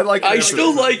like it. I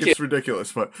still like it. It's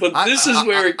ridiculous, but this is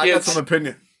where it gets...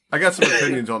 I got some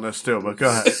opinions on this too, but go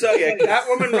ahead. So yeah,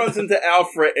 Catwoman runs into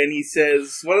Alfred and he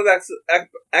says, "What an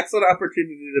excellent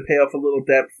opportunity to pay off a little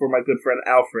debt for my good friend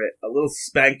Alfred. A little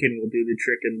spanking will do the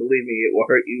trick, and believe me, it will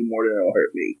hurt you more than it'll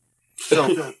hurt me."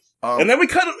 So, and then we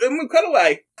cut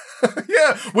away.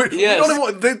 Yeah, we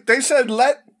don't even, they said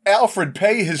let Alfred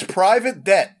pay his private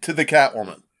debt to the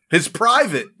Catwoman. His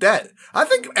private debt. I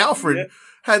think Alfred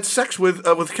had sex with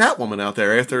Catwoman out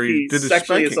there after he did his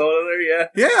sexually spanking. assaulted her, yeah.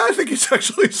 Yeah, I think he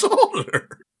sexually assaulted her.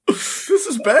 This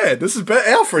is bad.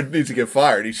 Alfred needs to get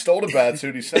fired. He stole a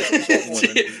batsuit. He's sexually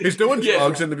assaulting women. He's doing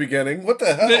drugs in the beginning. What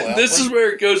the hell, This is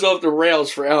where it goes off the rails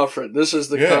for Alfred. This is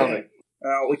the comic.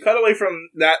 We cut away from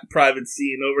that private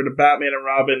scene over to Batman and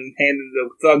Robin handing the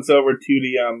thugs over to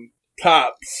the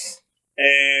cops.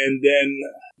 And then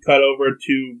cut over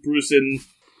to Bruce and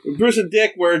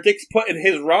Dick, where Dick's putting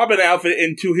his Robin outfit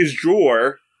into his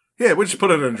drawer. Yeah, we just put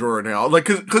it in a drawer now. Like,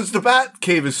 because the Bat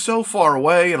Cave is so far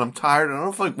away, and I'm tired, and I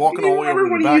don't feel like walking all the way over to the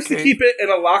Bat Cave. Remember when he used to keep it in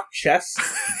a locked chest?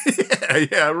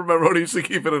 yeah, I remember when he used to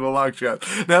keep it in a locked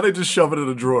chest. Now they just shove it in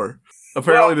a drawer.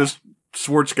 Apparently this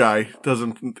Schwartz guy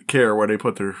doesn't care where they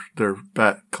put their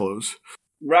Bat clothes.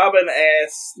 Robin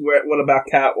asks, what about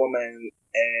Catwoman?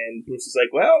 And Bruce is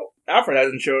like, well, Alfred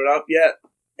hasn't showed up yet.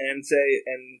 And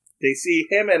they see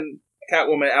him and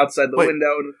Catwoman outside the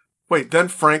window. Wait, then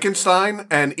Frankenstein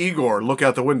and Igor look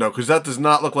out the window, because that does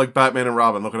not look like Batman and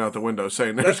Robin looking out the window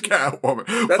saying, there's Catwoman.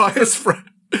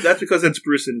 That's because it's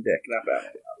Bruce and Dick, not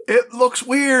Batman. It looks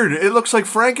weird. It looks like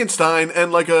Frankenstein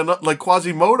and like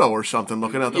Quasimodo or something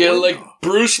looking out the window. Yeah, like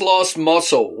Bruce lost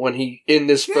muscle when he, in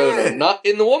this photo. Not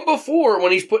in the one before,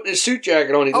 when he's putting his suit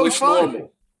jacket on, he looks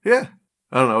normal. Yeah.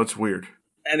 I don't know, it's weird.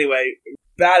 Anyway,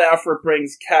 Bad Alfred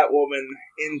brings Catwoman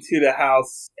into the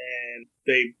house, and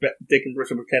Dick and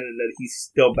Bruce are pretending that he's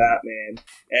still Batman.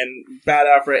 And Bad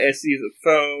Alfred asks to use a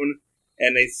phone,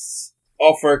 and they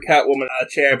offer Catwoman a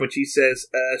chair, but she says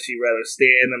she'd rather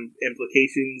stand on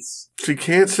implications. She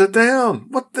can't sit down.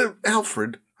 What the...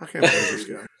 Alfred? I can't believe this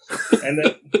guy. And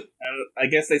I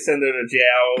guess they send her to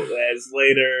jail, as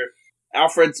later...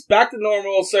 Alfred's back to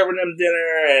normal, serving them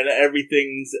dinner, and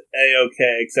everything's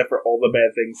A-okay, except for all the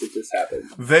bad things that just happened.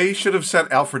 They should have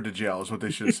sent Alfred to jail, is what they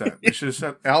should have said. They should have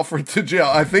sent Alfred to jail.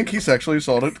 I think he sexually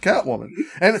assaulted Catwoman.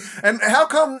 And how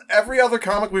come every other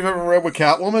comic we've ever read with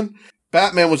Catwoman,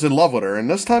 Batman was in love with her, and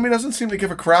this time he doesn't seem to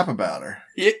give a crap about her?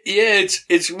 Yeah,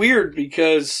 it's weird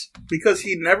because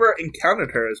he never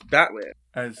encountered her as Batman.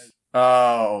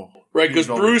 Right, because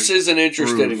Bruce isn't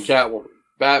interested in Catwoman.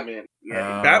 Batman.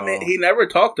 Yeah, Batman. He never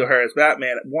talked to her as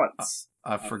Batman once.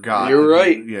 I forgot. You're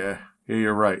right. Yeah,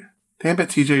 you're right. Damn it,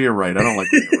 TJ, you're right. I don't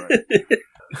like when you're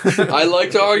right. I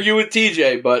like to argue with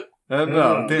TJ, but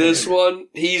this one,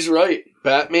 he's right.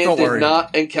 Batman did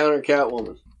not encounter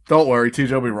Catwoman. Don't worry,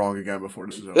 TJ will be wrong again before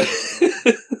this is over.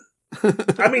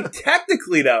 I mean,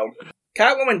 technically, though,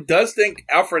 Catwoman does think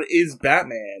Alfred is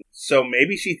Batman, so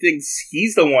maybe she thinks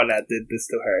he's the one that did this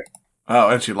to her. Oh,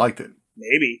 and she liked it.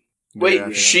 Maybe.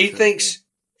 Wait, she thinks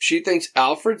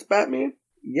Alfred's Batman?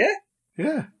 Yeah.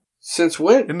 Yeah. Since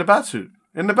when? In the Batsuit.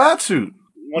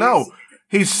 No,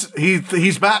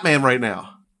 he's Batman right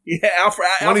now. Yeah, Alfred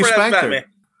as Batman. Her.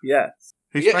 Yes.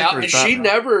 She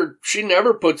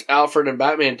never puts Alfred and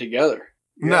Batman together.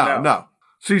 No.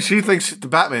 She thinks the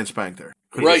Batman spanked her.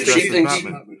 Right, she thinks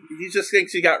he just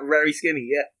thinks she got very skinny,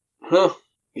 yeah. Huh.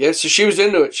 Yeah, so she was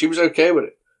into it. She was okay with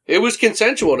it. It was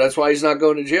consensual. That's why he's not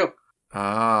going to jail.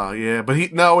 Ah, yeah. But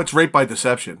it's rape by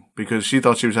deception because she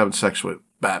thought she was having sex with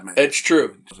Batman. It's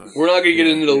true. We're not going to get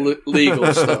into the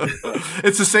legal stuff.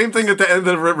 It's the same thing at the end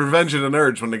of Revenge of the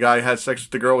Nerds when the guy had sex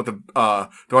with the girl with the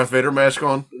Darth Vader mask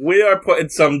on. We are putting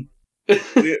some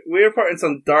we are putting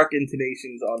some dark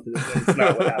intonations onto this. It's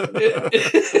not what happened.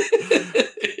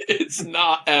 It's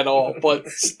not at all, but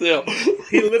still.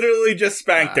 He literally just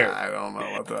spanked her. I don't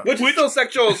know what that. Which is still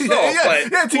sexual assault,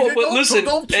 but listen,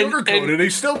 don't sugarcoat it. He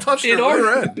still touched her in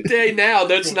our day now,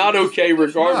 that's not okay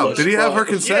regardless. No, did he have her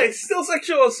consent? Yeah, it's still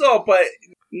sexual assault, but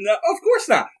no, of course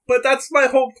not. But that's my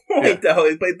whole point,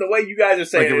 though. But the way you guys are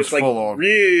saying it was it's like full on.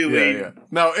 Really? Yeah.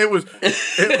 No, it was.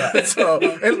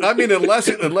 I mean,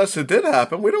 unless it did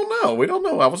happen, we don't know. We don't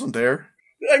know. I wasn't there.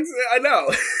 I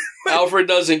know. Alfred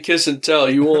doesn't kiss and tell.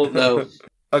 You won't know.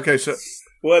 Okay, so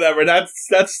whatever. That's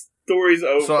story's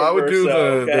over. So I would do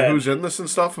the who's in this and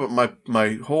stuff, but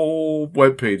my whole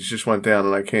webpage just went down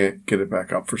and I can't get it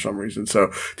back up for some reason. So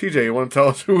TJ, you want to tell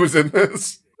us who was in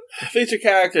this? Feature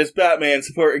characters: Batman.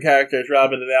 Supporting characters: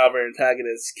 Robin and Alfred.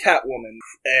 Antagonists: Catwoman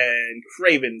and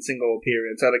Craven. Single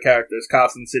appearance. Other characters: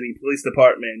 Gotham City Police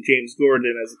Department. James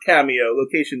Gordon as a cameo.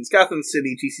 Locations: Gotham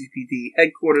City GCPD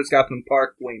headquarters. Gotham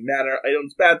Park, Wayne Manor.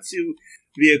 Items: Batsuit.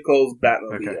 Vehicles: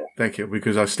 Batmobile. Okay, thank you.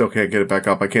 Because I still can't get it back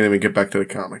up. I can't even get back to the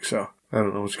comic, so I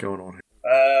don't know what's going on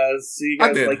here. So you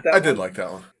guys like that? I did like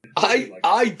that one.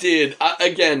 I did.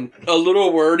 Again, a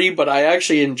little wordy, but I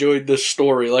actually enjoyed this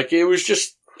story. Like it was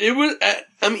just. It was,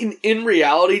 I mean, in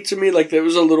reality to me, like, there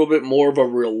was a little bit more of a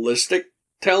realistic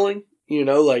telling,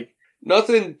 like,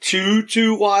 nothing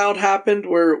too wild happened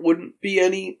where it wouldn't be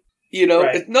any,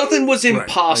 nothing was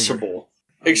impossible,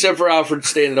 except for Alfred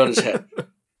standing on his head.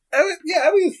 It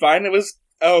was fine. It was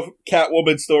a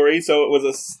Catwoman story, so it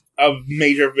was a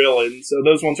major villain, so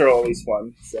those ones are always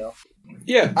fun, so.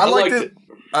 Yeah, I liked it.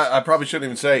 I probably shouldn't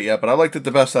even say it yet, but I liked it the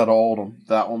best out of all of them.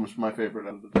 That one was my favorite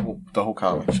of the whole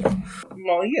comic. So.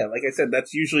 Well, yeah, like I said,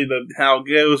 that's usually how it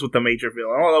goes with the major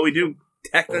villain. Although we do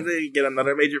technically get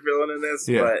another major villain in this,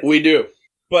 but we do.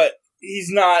 But he's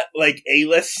not like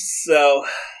A-list. So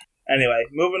anyway,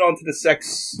 moving on to the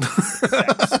sex.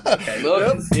 Okay.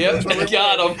 Yep,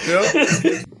 got him.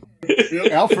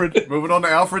 Yep. Alfred. Moving on to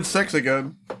Alfred's sex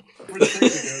again.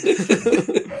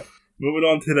 Moving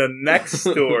on to the next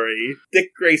story.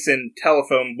 Dick Grayson,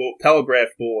 telegraph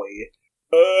boy.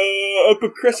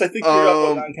 Uncle Chris, I think you're up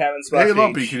on non-canon spot. Hey,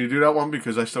 Lumpy, can you do that one?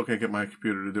 Because I still can't get my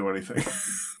computer to do anything.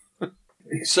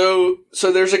 So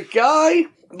there's a guy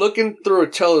looking through a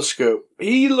telescope.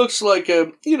 He looks like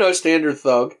a, standard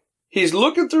thug. He's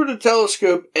looking through the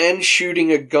telescope and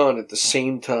shooting a gun at the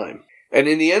same time. And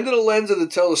in the end of the lens of the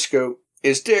telescope,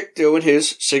 is Dick doing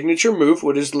his signature move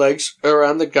with his legs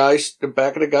around the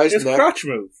back of the guy's neck. His crotch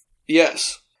move.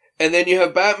 Yes. And then you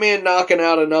have Batman knocking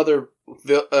out another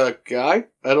guy.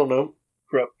 I don't know.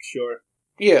 Crook, sure.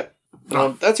 Yeah.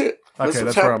 That's it. Okay,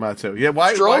 that's where I'm at too. Yeah,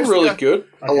 why is really good. Okay.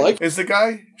 I like it. Is the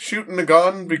guy shooting the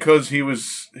gun because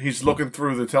he's looking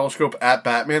through the telescope at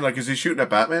Batman? Like, is he shooting at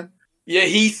Batman? Yeah,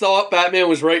 he thought Batman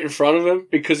was right in front of him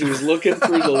because he was looking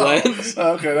through the lens.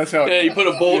 Okay, that's how. Yeah, he put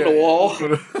a bolt in the wall.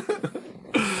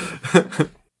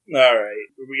 Alright,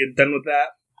 are we done with that?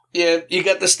 Yeah, you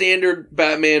got the standard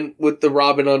Batman with the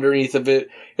Robin underneath of it.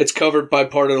 It's covered by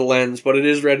part of the lens, but it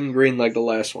is red and green like the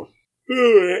last one.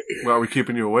 Well, are we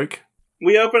keeping you awake?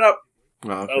 We open up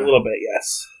okay. A little bit,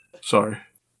 yes. Sorry.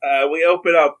 We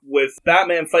open up with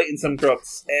Batman fighting some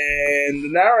crooks, and the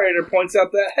narrator points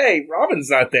out that, hey, Robin's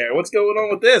not there. What's going on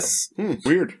with this?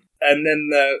 Weird. And then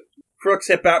the crooks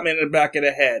hit Batman in the back of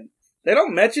the head. They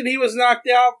don't mention he was knocked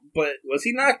out, but was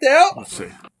he knocked out? Let's see.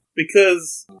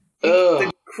 Because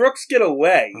the crooks get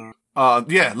away.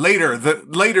 Yeah, later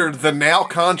the now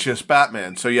conscious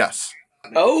Batman, so yes.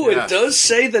 Oh, yes. It does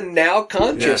say the now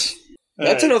conscious. Yeah.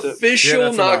 That's an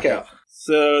official knockout.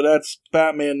 So that's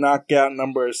Batman knockout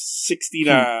number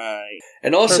 69.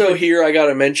 And also here I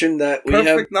gotta mention that we have...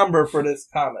 Perfect number for this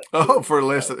comic. Oh, for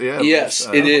last... Yeah. Yes,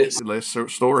 it is. Last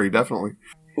story, definitely.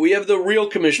 We have the real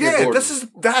Commissioner Gordon.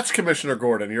 That's Commissioner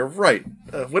Gordon. You're right.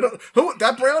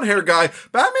 That brown hair guy,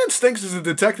 Batman stinks as a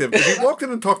detective. He walked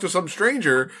in and talked to some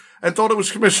stranger and thought it was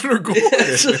Commissioner Gordon.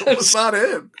 It was not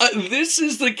him. This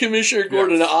is the Commissioner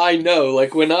Gordon I know.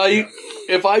 Like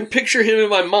if I picture him in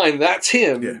my mind, that's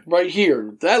him right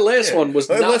here. That last one was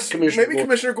not Commissioner Gordon. Maybe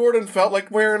Commissioner Gordon felt like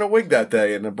wearing a wig that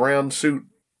day in a brown suit.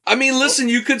 I mean, listen,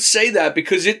 you could say that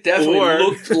because it definitely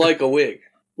looked like a wig.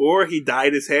 Or he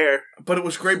dyed his hair. But it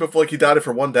was great before he dyed it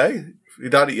for one day. He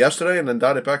dyed it yesterday and then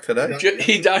dyed it back today?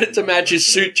 He dyed it to match his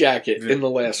suit jacket in the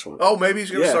last one. Oh, maybe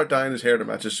he's going to start dyeing his hair to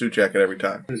match his suit jacket every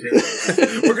time.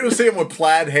 We're going to see him with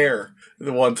plaid hair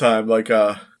the one time, like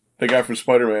the guy from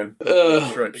Spider-Man.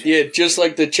 Yeah, just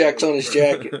like the checks on his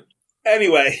jacket.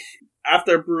 Anyway,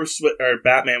 after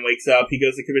Batman wakes up, he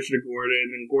goes to Commissioner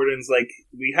Gordon, and Gordon's like,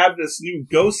 we have this new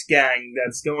ghost gang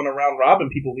that's going around robbing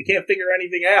people. We can't figure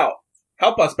anything out.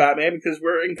 Help us, Batman, because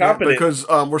we're incompetent. Because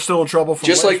we're still in trouble from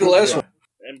just like the last one.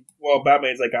 And, well,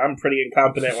 Batman's like, I'm pretty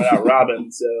incompetent without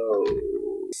Robin, so...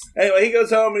 Anyway, he goes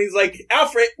home and he's like,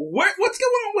 Alfred, what's going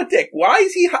on with Dick? Why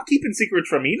is he keeping secrets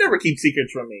from me? He never keeps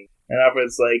secrets from me. And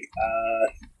Alfred's like,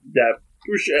 that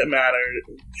shouldn't matter,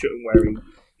 shouldn't worry.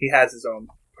 He has his own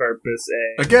purpose,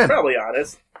 and again, probably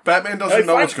honest. Batman doesn't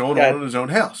know what's going on in his own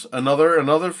house. Another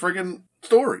friggin'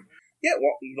 story. Yeah,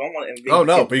 well, you don't want to invade. Oh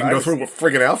no, but you can go through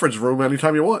friggin' Alfred's room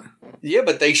anytime you want. Yeah,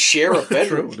 but they share a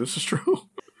bedroom. This is true.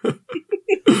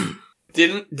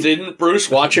 Didn't Bruce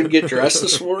watch him get dressed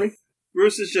this morning?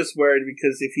 Bruce is just worried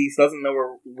because if he doesn't know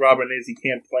where Robin is, he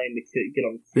can't plan to get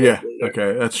him. Yeah,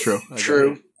 later. Okay, that's true.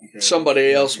 True. Okay.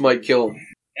 Somebody else might kill him.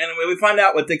 Anyway, we find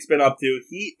out what Dick's been up to.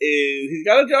 He's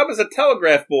got a job as a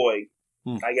telegraph boy,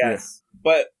 I guess. Yeah.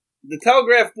 But the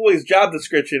telegraph boy's job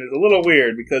description is a little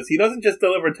weird because he doesn't just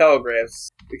deliver telegraphs.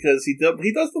 Because he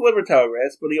does deliver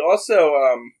telegraphs, but he also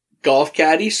golf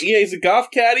caddies. Yeah, he's a golf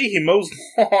caddy. He mows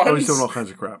lawns. Oh, he's doing all kinds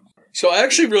of crap. So I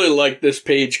actually really like this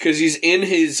page because he's in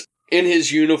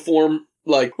his uniform,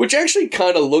 like, which actually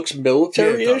kind of looks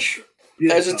military-ish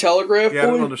as a telegraph boy. Yeah, I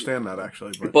don't understand that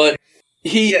actually, but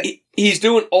he's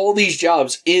doing all these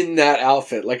jobs in that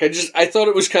outfit. Like, I thought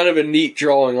it was kind of a neat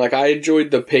drawing. Like, I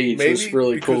enjoyed the page. It was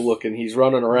really cool looking. He's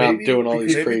running around doing all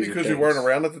these crazy because things. we weren't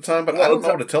around at the time, but I don't know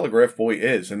what a telegraph boy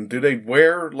is. And do they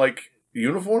wear, like,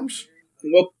 uniforms?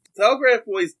 Well, telegraph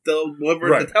boys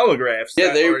deliver the telegraphs.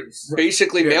 Yeah, they're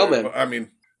basically mailmen. I mean...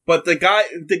 But the guy...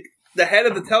 The head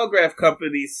of the telegraph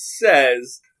company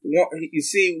says, you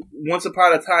see, once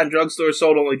upon a time, drugstores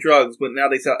sold only drugs, but now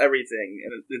they sell everything,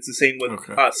 and it's the same with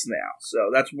us now. So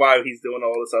that's why he's doing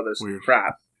all this other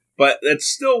crap. But it's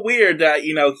still weird that,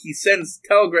 he sends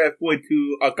telegraph boy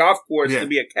to a golf course to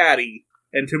be a caddy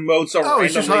and to mow some random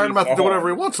he's just hiring him out to do whatever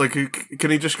he wants. Like,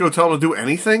 can he just go tell him to do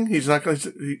anything? He's not going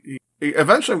to...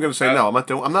 Eventually, I'm going to say no.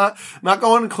 I'm not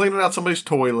going and cleaning out somebody's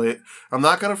toilet. I'm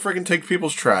not going to freaking take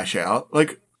people's trash out.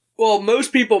 Like... Well,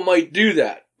 most people might do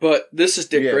that, but this is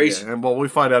Dick Grayson. Yeah. And we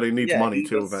find out he needs money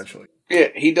too eventually. Yeah,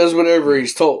 he does whatever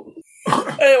he's told.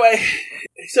 Anyway,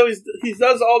 so he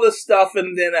does all this stuff,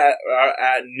 and then at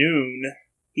noon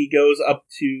he goes up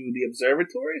to the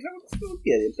observatory. Is that what it's called?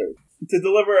 Yeah, the observatory, to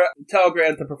deliver a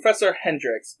telegram to Professor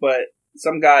Hendricks. But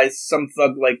some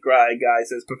thug-like guy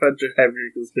says Professor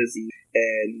Hendricks is busy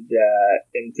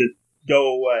and to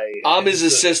go away. I'm his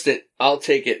assistant. I'll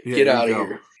take it. Get out of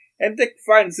here. And Dick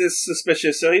finds this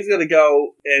suspicious, so he's going to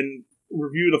go and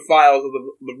review the files of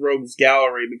the rogues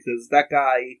gallery because that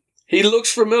guy... He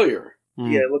looks familiar.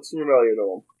 Yeah, it looks familiar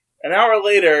to him. An hour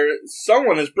later,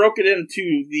 someone has broken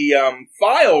into the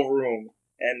file room,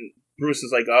 and Bruce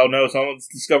is like, oh no, someone's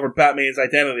discovered Batman's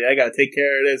identity. I got to take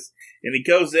care of this. And he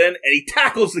goes in, and he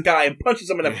tackles the guy and punches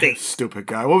him in the face. Stupid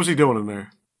guy. What was he doing in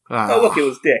there? Oh, look, it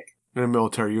was Dick. In a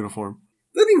military uniform.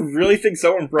 Didn't he really think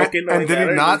someone broke in? And did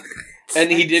he not... And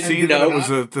he didn't know it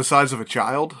was the size of a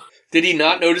child. Did he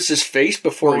not notice his face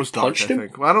before he punched him? I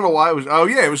think. Well, I don't know why it was. Oh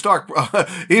yeah, it was dark.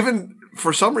 Even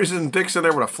for some reason, Dick's in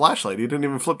there with a flashlight. He didn't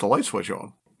even flip the light switch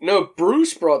on. No,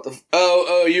 Bruce brought the.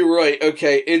 Oh, you're right.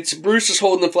 Okay, it's Bruce is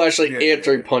holding the flashlight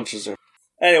after he punches him.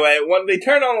 Anyway, when they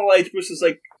turn on the lights, Bruce is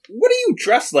like, "What are you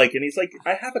dressed like?" And he's like,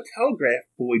 "I have a telegraph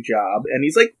boy job." And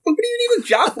he's like, "What do you need a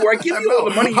job for? I give you all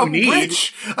the money you need.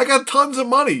 Rich. I got tons of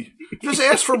money. Just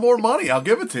ask for more money. I'll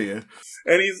give it to you."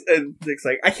 And Dick's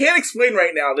like, I can't explain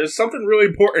right now. There's something really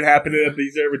important happening at the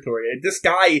observatory. And this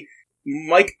guy,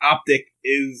 Mike Optic,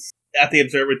 is at the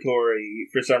observatory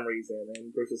for some reason.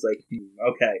 And Bruce is like,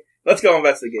 okay, let's go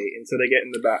investigate. And so they get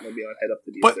in the Batmobile and head up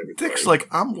to the observatory. But Dick's like,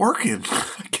 I'm working.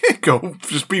 I can't go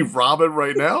just be Robin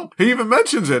right now. He even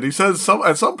mentions it. He says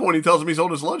at some point he tells him he's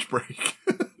on his lunch break.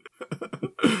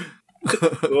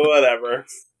 Whatever.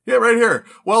 Yeah, right here.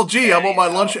 Well, gee, I'm on my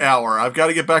lunch hour. I've got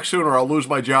to get back soon or I'll lose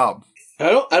my job. I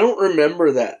don't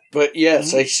remember that, but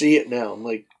yes, I see it now. I'm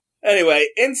like, anyway,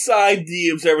 inside the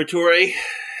observatory,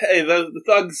 hey, the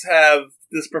thugs have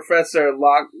this professor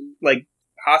locked, like,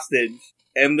 hostage,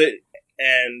 and then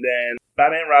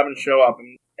Batman and Robin show up,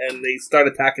 and they start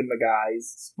attacking the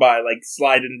guys by, like,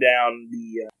 sliding down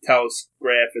the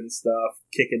telegraph and stuff,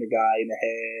 kicking the guy in the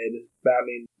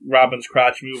head. Robin's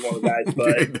crotch move on the guy's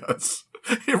butt. He does.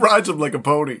 He rides him like a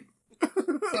pony.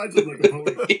 I just look at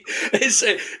police.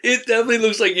 It definitely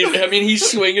looks like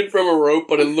he's swinging from a rope,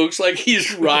 but it looks like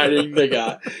he's riding the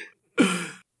guy.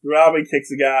 Robin kicks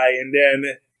the guy, and then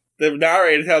the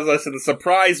narrator tells us in a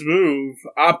surprise move,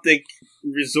 Optic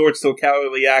resorts to a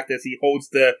cowardly act as he holds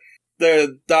the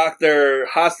doctor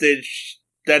hostage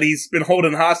that he's been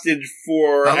holding hostage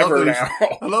forever now.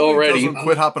 I love already. He doesn't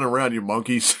quit hopping around, you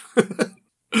monkeys.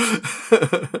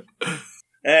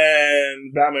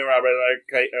 And Batman and Robin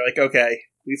are like, okay,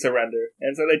 we surrender.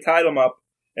 And so they tied him up,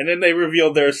 and then they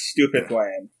revealed their stupid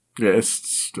plan. Yeah, it's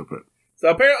stupid. So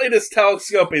apparently this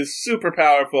telescope is super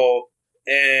powerful,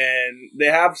 and they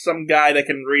have some guy that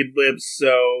can read lips,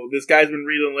 so this guy's been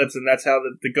reading lips, and that's how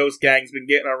the ghost gang's been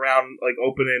getting around, like,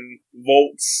 opening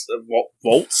vaults?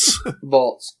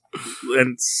 Vaults.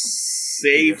 And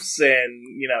safes and,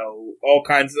 all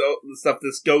kinds of stuff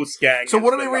this ghost gang. So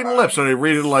what are they reading lips? Are they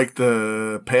reading, like,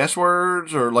 the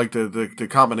passwords or, like, the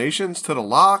combinations to the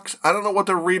locks? I don't know what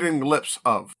they're reading lips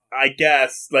of. I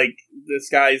guess, like, this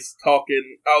guy's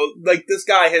talking... Oh, like, this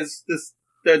guy has this...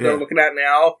 They're looking at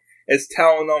now is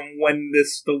telling them when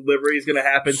this delivery is going to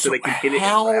happen so they can get it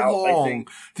out. How long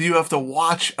do you have to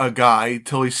watch a guy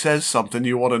till he says something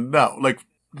you want to know? Like,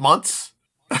 months?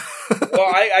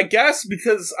 Well, I guess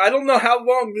because I don't know how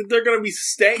long they're going to be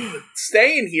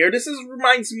staying here. This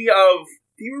reminds me of...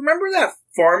 Do you remember that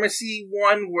pharmacy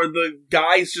one where the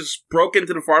guys just broke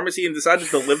into the pharmacy and decided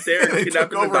to live there and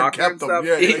kidnapped the doctor and stuff?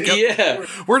 Yeah.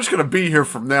 We're just going to be here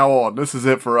from now on. This is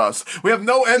it for us. We have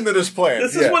no end to this plan.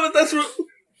 That's what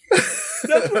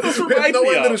this reminds me of. We have no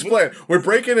end to this plan. We're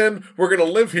breaking in. We're going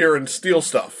to live here and steal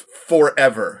stuff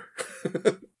forever.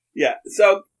 Yeah,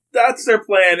 so that's their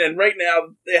plan, and right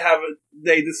now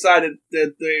they decided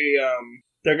that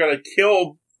they're going to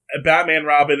kill Batman,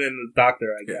 Robin, and the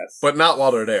Doctor, I guess. But not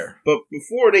while they're there. But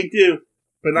before they do,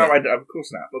 but not right there, of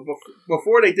course not. But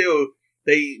before they do,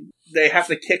 they have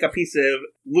to kick a piece of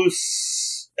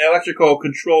loose electrical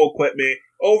control equipment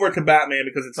over to Batman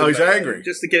because it's he's angry.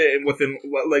 Just to get it within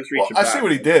legs reach. I see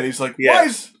what he did. He's like, why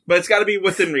is... But it's got to be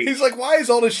within reach. He's like, why is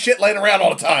all this shit laying around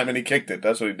all the time? And he kicked it.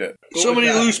 That's what he did. So many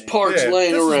loose parts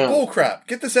laying around. This is bullcrap.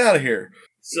 Get this out of here.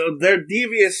 So their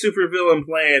devious supervillain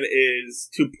plan is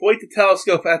to point the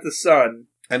telescope at the sun.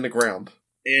 And the ground.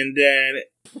 And then,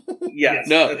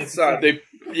 at the sun.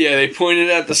 They point it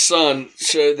at the sun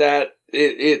so that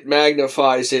it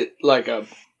magnifies it like a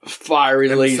fiery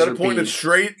laser beam.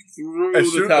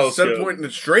 Instead of pointing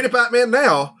it straight at Batman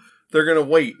now, they're going to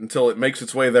wait until it makes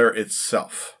its way there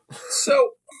itself.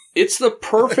 So it's the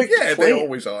perfect plan. They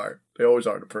always are. They always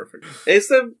are the perfect. Is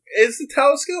the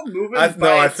telescope moving by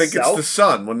itself? I think it's the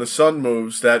sun. When the sun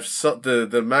moves,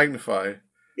 the magnify.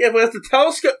 Yeah, but if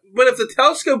the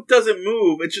telescope doesn't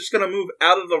move, it's just going to move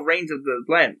out of the range of the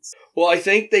lens. Well, I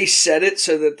think they set it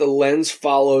so that the lens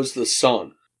follows the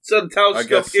sun. So the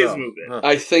telescope is moving. Huh.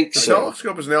 I think so. The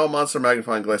telescope is now a monster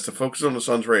magnifying glass that focuses on the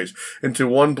sun's rays into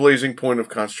one blazing point of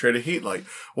concentrated heat light.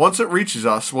 Once it reaches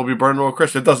us, we'll be burned to a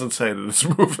crisp. It doesn't say that it's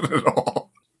moving at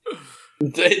all.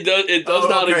 It does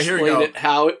not explain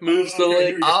how it moves the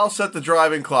light. I'll set the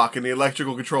driving clock and the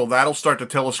electrical control. That'll start the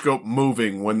telescope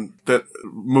moving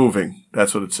moving.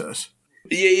 That's what it says.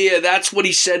 Yeah, that's what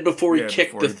he said before he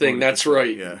kicked the thing. That's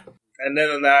right. Yeah. And then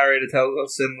the narrator tells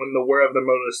us, and when the whir of the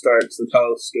motor starts, the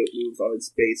telescope moves on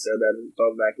its base so that it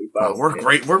automatically follows. We're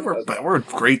great. We're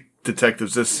great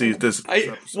detectives this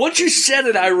once you said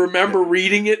it, I remember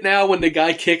reading it now. When the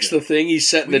guy kicks the thing, he's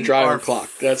setting the driving clock.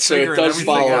 That's so it does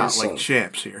follow out like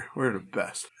champs here. We're the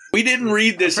best. We didn't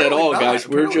read this at all, guys.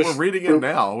 We're reading it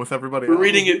now with everybody. We're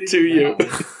reading it to you.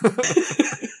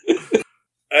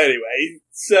 Anyway,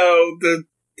 so the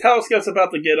telescope's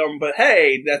about to get him, but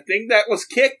hey, that thing that was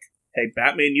kicked. Hey,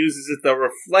 Batman uses it to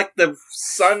reflect the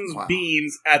sun's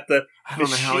beams at the machinery. I don't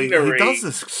know how he does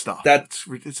this stuff.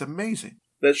 It's amazing.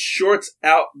 That shorts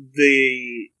out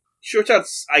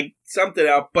something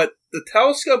out, but the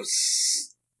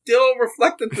telescope's still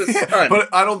reflecting the sun. But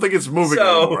I don't think it's moving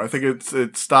anymore. I think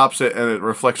it stops it and it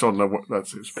reflects on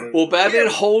that's his point. Well, Batman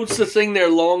holds the thing there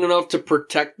long enough to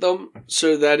protect them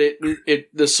so that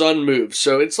the sun moves.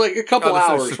 So it's like a couple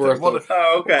hours worth of...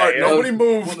 okay. Right, nobody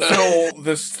moves until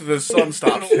the sun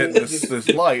stops hitting this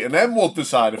light, and then we'll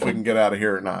decide if we can get out of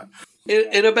here or not.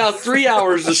 In about 3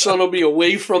 hours, the sun will be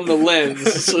away from the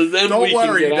lens. So then don't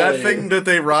worry, that thing that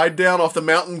they ride down off the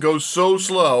mountain goes so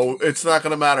slow. It's not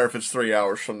going to matter if it's 3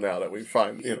 hours from now that we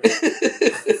find. And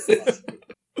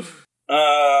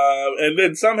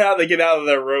then somehow they get out of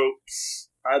their ropes,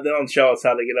 They don't show us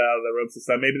how to get out of the ropes this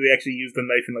time. Maybe they actually used the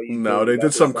knife and they used No, they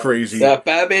did something crazy. That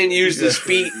Batman used his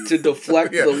feet to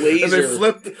deflect the laser and they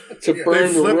flipped, to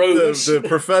burn the ropes. The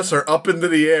professor up into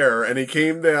the air, and he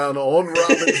came down on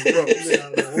Robin's ropes.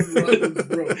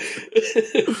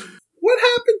 What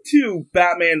happened to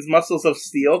Batman's muscles of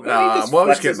steel? He's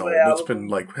getting old. It's been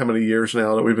like how many years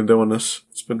now that we've been doing this?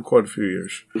 It's been quite a few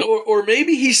years. Or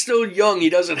maybe he's still young.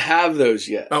 He doesn't have those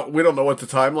yet. Oh, we don't know what the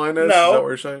timeline is? No. Is that what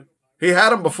you're saying? He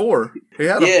had them before.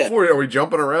 Are we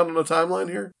jumping around on the timeline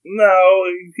here? No,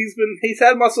 he's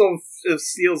had muscle of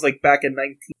steels like back in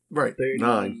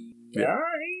 1939. Yeah.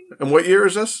 And what year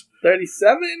is this?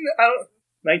 37?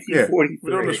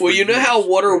 1943. Well, you know how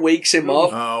water wakes him up?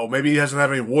 Oh, maybe he doesn't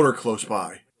have any water close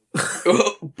by.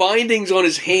 Bindings on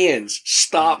his hands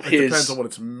stop his depends on what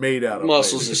it's made out of.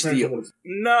 muscles of steel.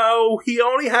 No, he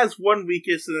only has one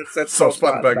weakness, and it's that soft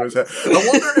spot in the back of his head. I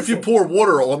wonder if you pour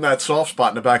water on that soft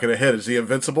spot in the back of the head, is he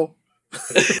invincible?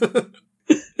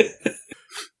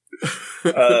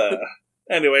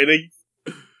 Anyway, they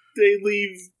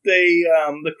leave.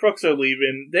 The crooks are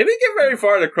leaving. They didn't get very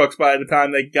far, the crooks, by the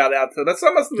time they got out. So that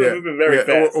must have been moving very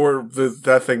fast. Or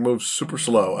that thing moves super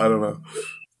slow. I don't know.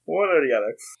 One or the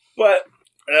other. But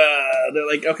they're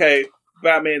like, okay,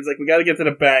 Batman's like, we got to get to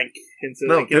the bank. And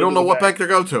so they don't know what bank they're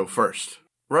going to first,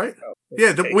 right? Oh,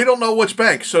 we don't know which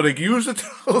bank. So they use the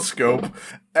telescope,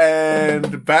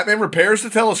 and Batman repairs the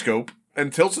telescope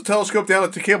and tilts the telescope down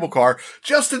at the cable car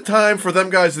just in time for them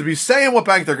guys to be saying what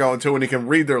bank they're going to, and he can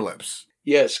read their lips.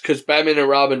 Yes, because Batman and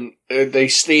Robin, they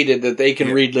stated that they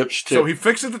can read lips too. So he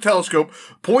fixes the telescope,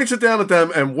 points it down at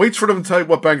them, and waits for them to tell you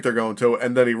what bank they're going to,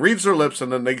 and then he reads their lips,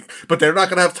 and then but they're not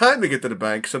going to have time to get to the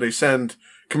bank, so they send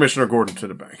Commissioner Gordon to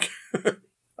the bank.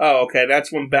 Oh, okay,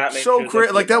 that's when Batman... So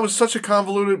great, that was such a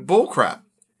convoluted bullcrap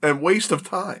and waste of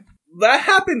time. That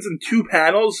happens in 2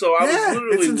 panels, so I was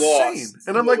literally lost.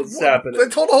 And I'm like, what? They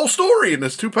told the whole story in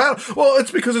this 2 panels. Well, it's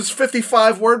because it's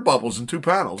 55 word bubbles in 2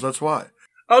 panels, that's why.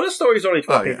 Oh, this story's only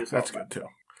 12 pages. That's good too.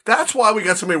 That's why we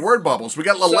got so many word bubbles. We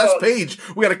got less page.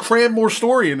 We got to cram more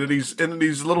story into these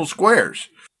little squares.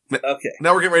 Okay.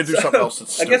 Now we're getting ready to do something else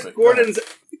that's stupid. I guess Gordon's...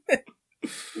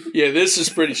 Yeah, this is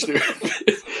pretty stupid.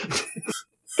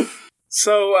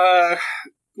 So,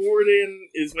 Gordon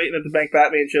is waiting at the bank.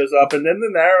 Batman shows up, and then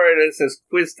the narrator says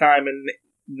quiz time and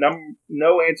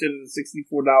no answer to the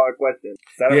 $64 question.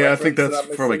 I think that's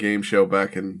from a game show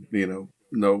back in,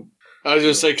 no... I was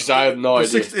going to say, because I have no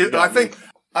idea. I think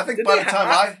by the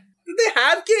time Did they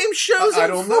have game shows? I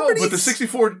don't know, but the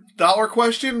 $64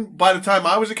 question, by the time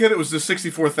I was a kid, it was the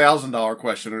 $64,000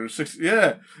 question. Or That's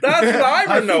what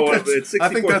I know of it. I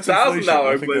think that's inflation.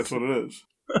 I think that's what it is.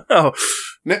 Oh.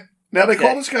 Now they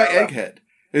call this guy Egghead.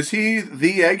 Is he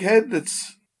the Egghead?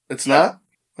 It's not?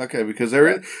 Okay, because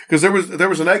there was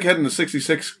an Egghead in the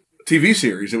 66 TV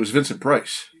series. It was Vincent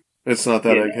Price. It's not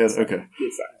that Egghead. Okay.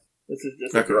 This is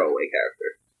just a throwaway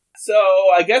character. So,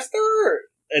 I guess they're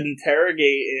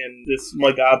interrogating this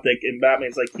Mike Optic, and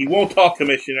Batman's like, he won't talk,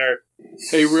 Commissioner.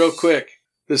 Hey, real quick.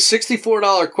 The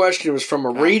 $64 question was from a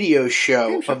radio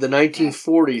show of the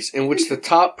 1940s in which the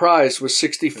top prize was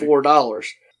 $64.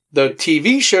 The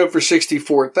TV show for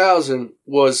 $64,000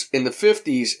 was in the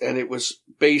 50s, and it was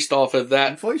based off of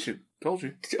that... Inflation. Told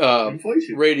you.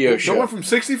 Inflation. Radio show. Going from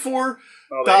 $64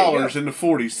 in the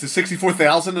 40s to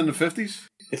 $64,000 in the 50s?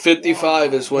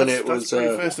 55 is when it was... That's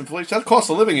pretty fast inflation. That cost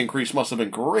of living increase must have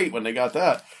been great when they got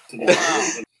that.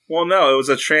 Well, no, it was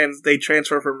they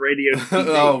transfer from radio to TV.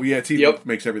 Oh, yeah, TV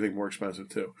makes everything more expensive,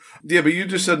 too. Yeah, but you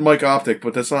just said Mike Optic,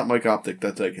 but that's not Mike Optic,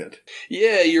 that's Egghead.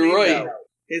 Yeah, you're right.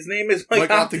 His name is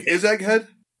Mike Optic. Is Egghead?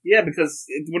 Yeah, because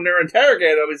when they're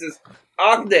interrogating him, it says,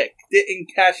 Optic didn't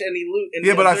catch any loot in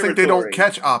the but I think they don't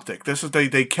catch Optic. This is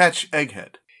they catch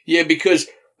Egghead. Yeah, because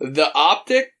the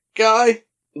Optic guy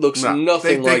looks nothing like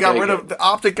Egghead. They got rid of... The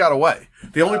Optic got away.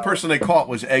 The only person they caught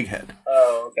was Egghead.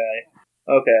 Oh, okay.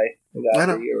 Okay.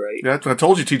 You're right. Yeah, I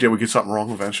told you, TJ, we'd get something wrong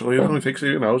eventually. It only takes,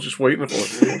 I was just waiting for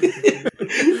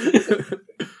it.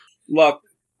 Look,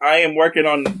 I am working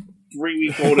on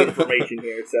 3-week-old information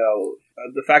here, so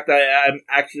the fact that I'm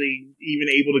actually even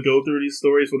able to go through these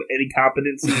stories with any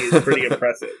competency is pretty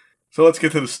impressive. So let's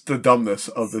get to the dumbness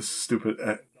of this stupid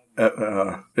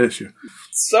issue.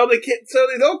 So they can't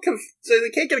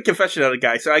get a confession out of the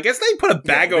guy. So I guess they put a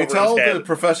bag over his head. They tell the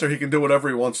professor he can do whatever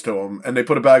he wants to him, and they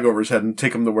put a bag over his head and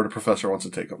take him to where the professor wants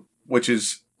to take him, which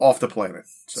is off the planet.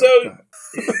 So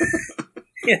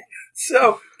yeah.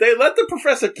 So they let the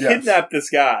professor kidnap this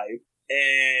guy,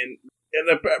 and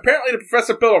apparently the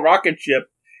professor built a rocket ship.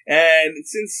 And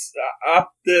since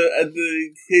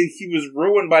he was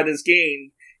ruined by this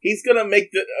game, he's gonna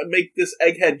make this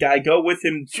Egghead guy go with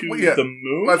him to the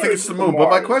moon. I think it's the moon. But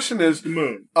my question is, the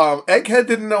moon. Egghead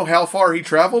didn't know how far he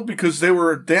traveled because they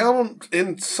were down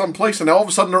in some place, and all of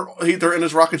a sudden they're in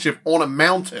his rocket ship on a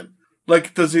mountain.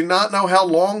 Like, does he not know how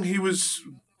long he was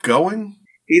going?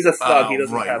 He's a thug. He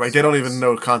doesn't have right. They don't even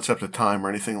know the concept of time or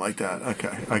anything like that.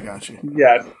 Okay, I got you.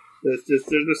 Yeah, they're just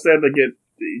saying to get.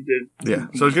 Yeah,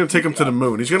 so he's going to take him to the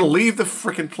moon. He's going to leave the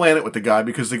freaking planet with the guy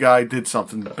because the guy did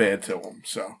something bad to him.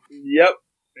 So. Yep,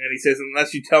 and he says,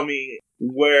 unless you tell me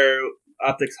where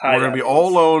Optic's hiding, we're going to be all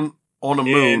alone on a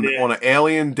moon on an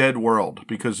alien dead world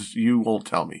because you won't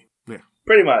tell me. Yeah,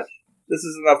 pretty much. This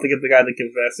is enough to get the guy to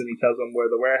confess, and he tells him where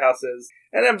the warehouse is.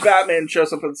 And then Batman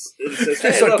shows up and says, "Hey,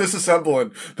 it's like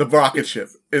disassembling the rocket ship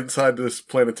inside this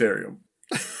planetarium."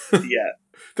 Yeah.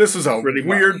 This is a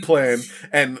weird plan,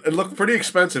 and it looked pretty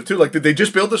expensive, too. Like, did they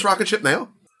just build this rocket ship now?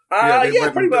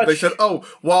 Pretty much. They said,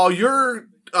 while you're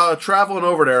traveling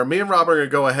over there, me and Rob are going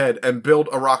to go ahead and build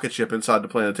a rocket ship inside the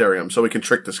planetarium so we can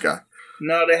trick this guy.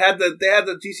 No, they had the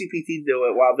GCPT do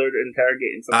it while they're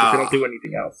interrogating something. They don't do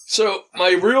anything else. So,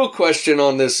 my real question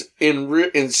on this,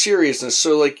 in seriousness,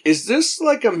 so, like, is this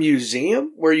like a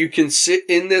museum where you can sit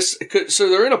in this? So,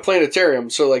 they're in a planetarium,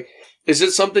 so, like, is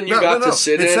it something you got to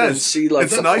sit in and see? Like,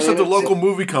 it's nice of the local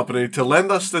movie company to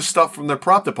lend us this stuff from their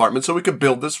prop department so we could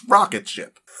build this rocket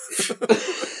ship. I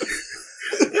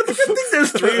think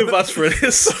there's three of us for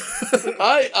this.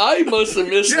 I must have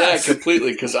missed that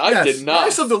completely because I did not.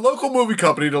 Nice of the local movie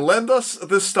company to lend us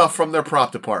this stuff from their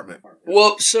prop department.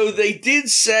 Well, so they did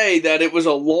say that it was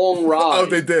a long ride. Oh,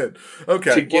 they did.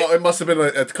 Okay. Well, it must have been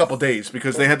a couple days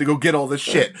because they had to go get all this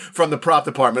shit from the prop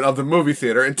department of the movie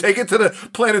theater and take it to the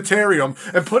planetarium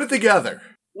and put it together.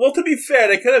 Well, to be fair,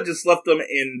 they could have just left them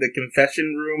in the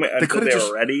confession room until they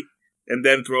were ready and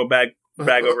then throw a bag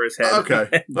over his head.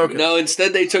 Okay. No,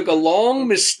 instead they took a long,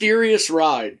 mysterious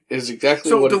ride. Is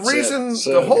exactly what it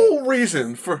said. The whole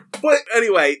reason for... But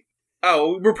anyway...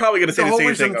 Oh, we're probably going to say the same thing. The whole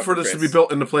reason for this to be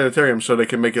built in the planetarium so they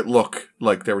can make it look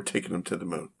like they were taking them to the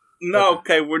moon. No,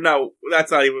 that's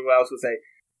not even what I was going to say.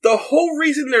 The whole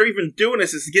reason they're even doing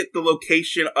this is to get the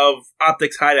location of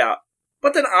Optic's hideout.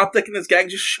 But then Optic and his gang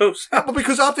just shows up. Well,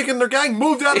 because Optic and their gang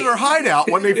moved out of their hideout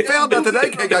when they found out that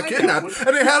Egghead got kidnapped,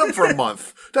 and they had him for a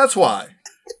month. That's why.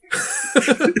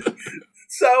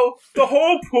 So, the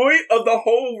whole point of the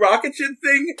whole rocket ship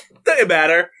thing doesn't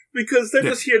matter. Because they're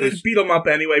just here to beat them up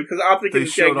anyway. Because Optic and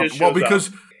his gang just shows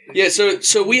up. Yeah,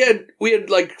 so we had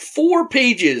like 4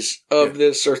 pages of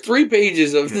this, or 3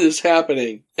 pages of this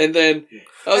happening, and then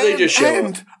they just showed up.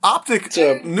 And Optic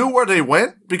knew where they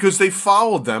went because they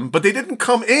followed them, but they didn't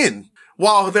come in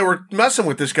while they were messing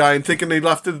with this guy and thinking they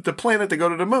left the planet to go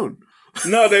to the moon.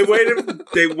 No, they waited.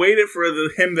 They waited for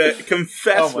him to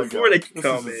confess before they could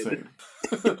come in.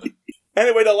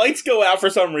 Anyway, the lights go out for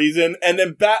some reason, and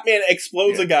then Batman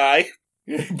explodes a guy.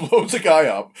 Yeah, he blows a guy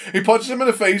up. He punches him in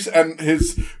the face, and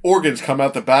his organs come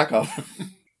out the back of him.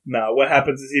 No, what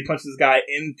happens is he punches this guy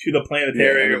into the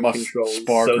planetarium it must controls.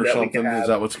 Spark or something. Is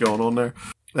that what's going on there?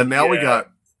 And now we got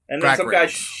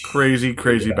crazy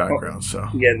backgrounds. So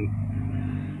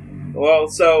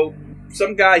so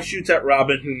some guy shoots at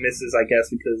Robin who misses, I guess,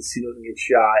 because he doesn't get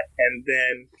shot, and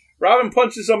then Robin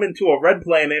punches him into a red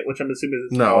planet, which I'm assuming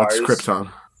is Mars. No, it's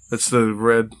Krypton. It's the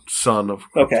red sun of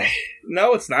Krypton. Okay.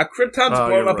 No, it's not. Krypton's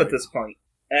blown up at this point.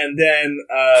 And then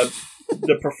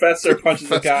the professor punches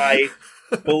the guy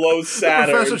below Saturn.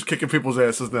 The professor's kicking people's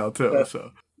asses now, too.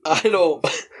 So I don't...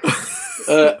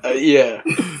 yeah.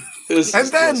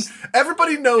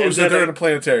 Everybody knows that they're in a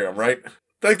planetarium, right?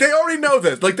 Like, they already know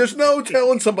this. Like, there's no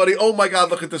telling somebody, oh my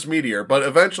god, look at this meteor. But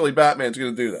eventually Batman's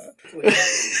going to do that.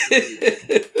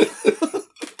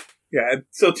 Yeah,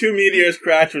 so 2 meteors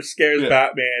crash, which scares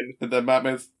Batman. And then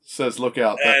Batman says, look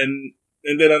out. And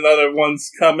then another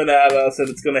one's coming at us, and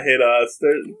it's going to hit us.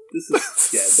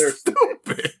 They're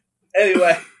stupid.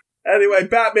 Anyway,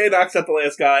 Batman knocks out the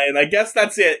last guy, and I guess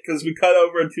that's it, because we cut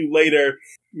over to later,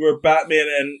 where Batman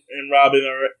and Robin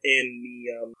are in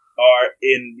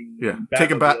the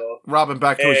taking Robin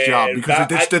back to his job, because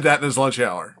he did that in his lunch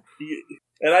hour.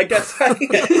 And I guess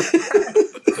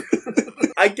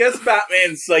I guess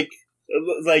Batman's like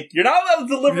you're not allowed to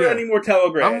deliver any more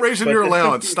telegrams. I'm raising your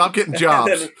allowance. Stop getting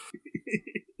jobs.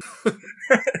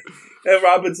 And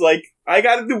Robin's like, I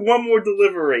got to do one more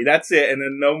delivery. That's it, and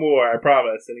then no more. I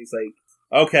promise. And he's like,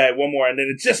 okay, one more, and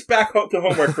then it's just back home to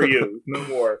homework for you. No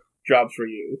more jobs for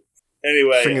you.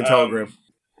 Anyway, singing telegram.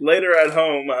 Later at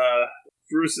home,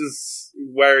 Bruce is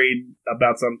worried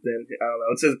about something. I don't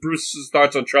know. It says Bruce's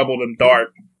thoughts are troubled and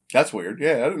dark. That's weird.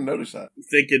 Yeah, I didn't notice that.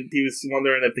 Thinking he was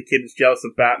wondering if the kid is jealous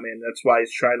of Batman. That's why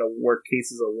he's trying to work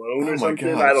cases alone or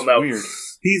something. God, I don't know. Weird.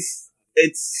 He's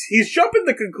jumping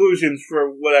to conclusions for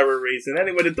whatever reason.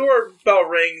 Anyway, the doorbell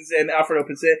rings and Alfred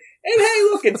opens it. And hey,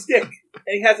 look, it's Dick.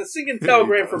 And he has a singing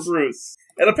telegram for Bruce.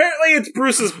 And apparently it's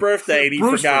Bruce's birthday and he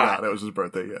forgot. It was his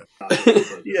birthday,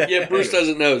 yeah. Yeah, Bruce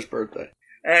doesn't know his birthday.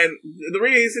 And the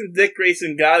reason Dick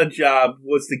Grayson got a job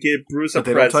was to give Bruce a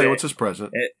present. They don't tell you what's his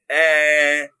present.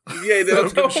 Yeah, they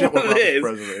don't tell you what it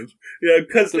is. Yeah,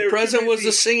 because the present was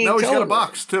the singing telegram. No, he's got a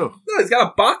box, too. No, he's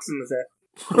got a box in his head.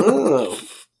 Oh.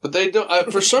 But they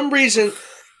don't, for some reason...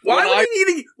 Why would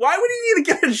he need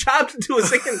to get a job to do a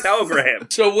singing telegram?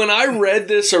 So when I read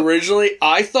this originally,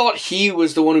 I thought he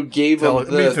was the one who gave him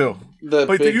the... Me too.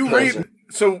 Wait, did you read...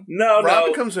 So,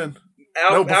 Robin comes in.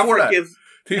 Before that.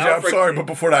 TJ, I'm sorry, but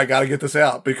before that, I got to get this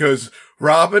out because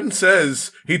Robin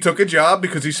says he took a job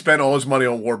because he spent all his money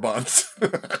on war bonds.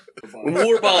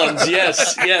 War bonds,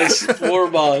 yes,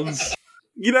 war bonds.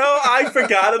 You know, I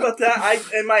forgot about that.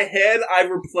 In my head, I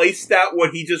replaced that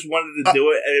when he just wanted to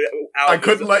do it. I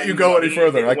couldn't let you go any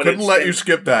further. I couldn't let you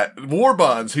skip that. War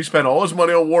bonds. He spent all his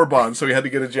money on war bonds, so he had to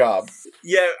get a job.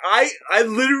 Yeah, I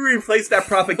literally replaced that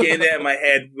propaganda in my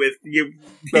head with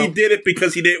he did it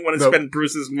because he didn't want to spend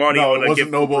Bruce's money on a gift. It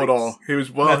wasn't noble at all. He was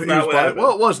buying.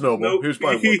 Well, it was noble. Nope. He was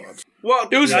buying war bonds. Well,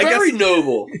 it was very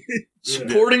noble.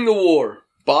 Supporting the war.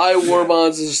 Buy war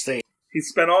bonds as a state. He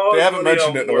spent all. They haven't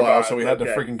mentioned it in a while, so we had to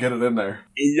freaking get it in there.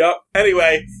 Yep.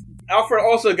 Anyway, Alfred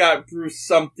also got Bruce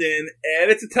something,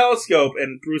 and it's a telescope.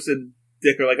 And Bruce and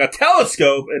Dick are like, a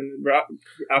telescope, and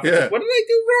Alfred's like, what did I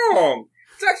do wrong?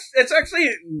 It's actually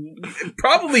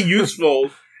probably useful,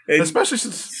 especially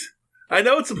since I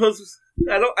know it's supposed to.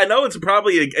 I know it's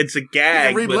probably it's a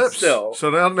gag, read but lips. Still. So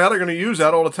now they're going to use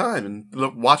that all the time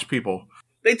and watch people.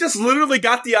 They just literally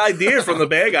got the idea from the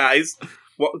bad guys.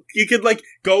 Well, you could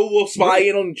go spy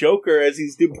in on Joker as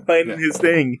he's planning his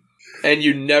thing, and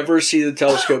you never see the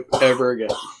telescope ever again.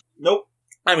 Nope.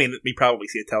 I mean, we probably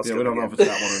see a telescope. Yeah, we don't know if it's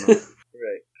that one or not.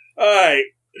 Right. All right.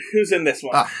 Who's in this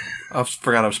one? I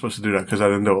forgot I was supposed to do that because I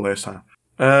didn't do it last time.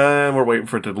 And we're waiting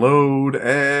for it to load.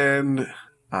 And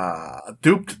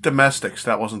Duped Domestics.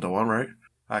 That wasn't the one, right?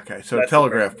 Okay, so that's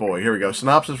Telegraph Boy. Here we go.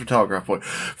 Synopsis for Telegraph Boy.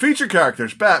 Feature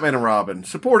characters, Batman and Robin.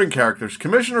 Supporting characters,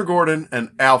 Commissioner Gordon and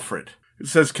Alfred. It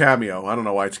says cameo. I don't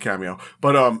know why it's cameo.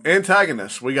 But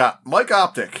antagonists, we got Mike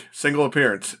Optic, single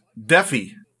appearance.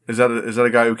 Deafy. Is that a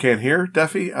guy who can't hear?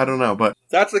 Deafy? I don't know, but...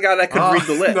 That's the guy that could read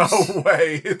the lips. No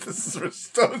way. This is so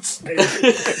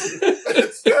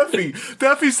It's Deafy.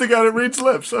 Deafy's the guy that reads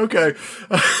lips. Okay.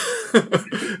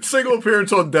 Single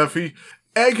appearance on Deafy.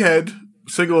 Egghead,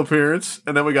 single appearance.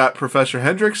 And then we got Professor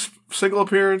Hendricks, single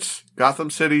appearance.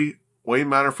 Gotham City, Wayne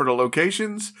Manor for the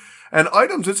locations. And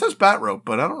items, it says bat rope,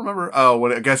 but I don't remember. Oh,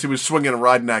 I guess he was swinging and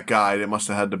riding that guy. They must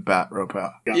have had the bat rope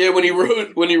out. Yeah, when he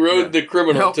rode the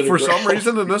criminal to the ground. For some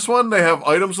reason, in this one, they have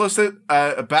items listed,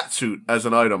 a bat suit as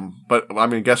an item. But, I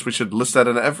mean, I guess we should list that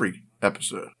in every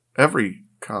episode. Every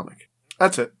comic.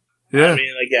 That's it. Yeah. I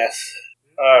mean, I guess.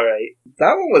 All right.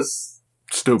 That one was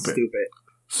stupid.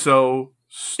 So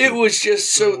stupid. It was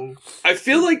just so... I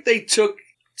feel like they took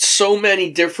so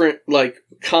many different,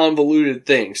 convoluted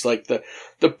things. Like the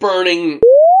burning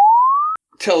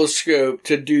telescope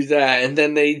to do that, and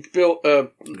then they built a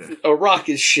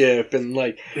rocket ship and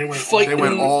fighting. They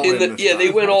went all in. They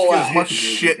went all out. As much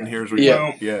shit in here as we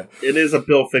can. Yeah, it is a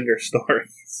Bill Finger story.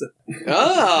 So.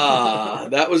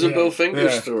 That was a Bill Finger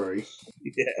story.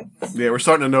 Yeah, we're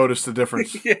starting to notice the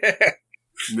difference.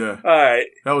 Yeah. All right.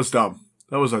 That was dumb.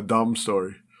 That was a dumb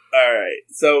story. All right.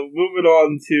 So moving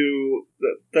on to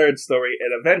the third story,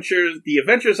 The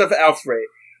Adventures of Alfred.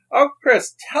 Oh,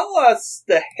 Chris, tell us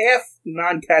the half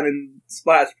non-canon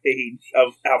splash page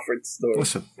of Alfred's story.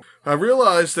 Listen, I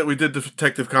realized that we did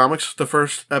Detective Comics the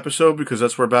first episode because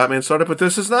that's where Batman started, but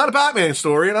this is not a Batman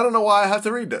story, and I don't know why I have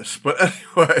to read this. But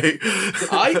anyway.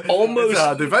 I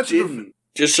almost didn't,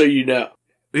 just so you know.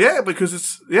 Yeah, because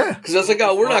it's, Because I was like,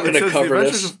 we're not going to cover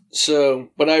this.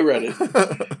 But I read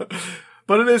it.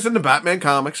 But it is in the Batman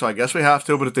comics, so I guess we have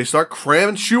to. But if they start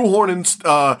shoehorning,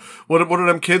 what are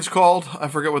them kids called? I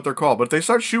forget what they're called. But if they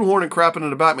start shoehorning crap into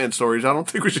the Batman stories, I don't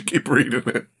think we should keep reading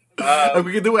it.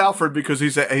 We can do Alfred because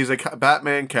he's a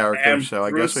Batman character, so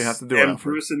I guess we have to do Alfred. And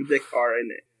Bruce and Dick are in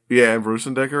it. Yeah, and Bruce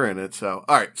and Dick are in it. So,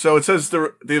 all right. So it says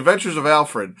the Adventures of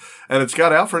Alfred, and it's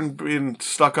got Alfred being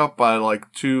stuck up by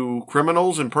two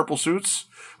criminals in purple suits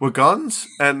with guns,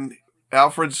 and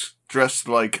Alfred's dressed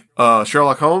like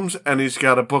Sherlock Holmes, and he's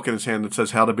got a book in his hand that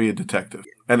says How to Be a Detective.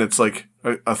 And it's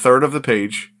a third of the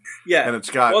page. Yeah. And it's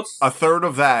got a third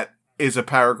of that is a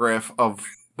paragraph of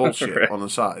bullshit on the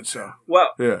side. So well,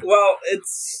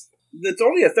 it's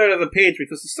only a third of the page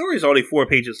because the story is only 4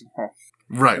 pages long.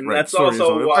 Right, and right. That's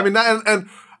also. I mean, and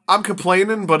I'm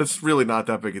complaining, but it's really not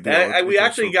that big a deal. We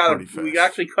actually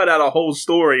cut out a whole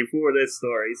story for this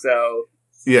story, so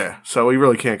yeah. So we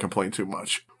really can't complain too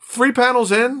much. 3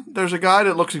 panels in, there's a guy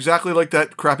that looks exactly like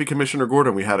that crappy Commissioner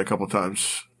Gordon we had a couple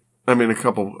times. I mean, a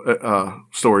couple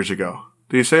stories ago.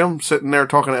 Do you see him sitting there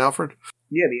talking to Alfred?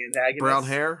 Yeah, the antagonist. Brown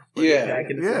hair?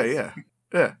 Yeah.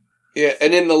 Yeah.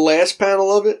 And in the last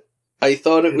panel of it, I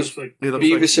thought it was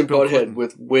Beavis and Butthead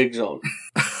with wigs on.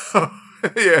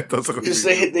 Yeah, it does look like because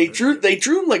they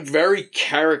drew him like very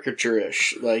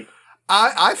caricature-ish. Like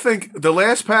I think the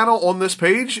last panel on this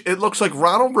page, it looks like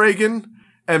Ronald Reagan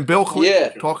and Bill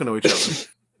Clinton talking to each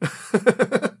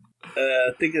other.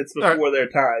 I think it's before their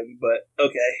time, but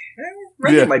okay.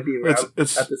 Reagan might be around at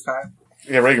this time.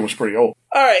 Yeah, Reagan was pretty old.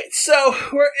 All right, so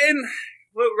we're in.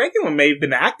 Well, Reagan may have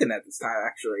been acting at this time,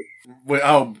 actually. Wait,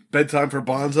 Bedtime for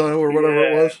Bonzo or whatever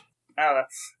it was? I don't know.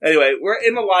 Anyway, we're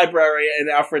in the library, and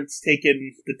Alfred's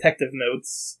taking detective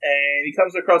notes, and he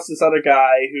comes across this other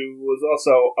guy who was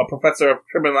also a professor of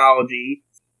criminology,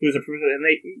 who's a professor, and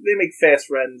they make fast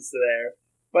friends there.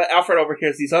 But Alfred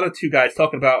overhears these other 2 guys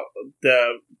talking about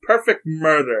the perfect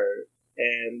murder,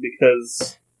 and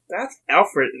because that's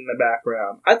Alfred in the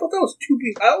background. I thought that was 2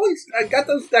 people. I got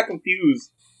that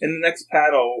confused in the next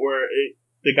panel where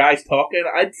the guy's talking.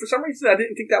 For some reason, I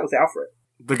didn't think that was Alfred.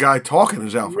 The guy talking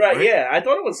is Alfred, right? Yeah, I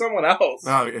thought it was someone else.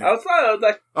 Oh, yeah. I was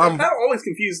like, that always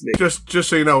confused me. Just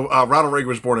so you know, Ronald Reagan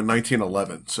was born in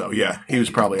 1911, so yeah, he was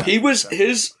probably he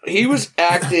was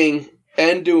acting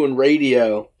and doing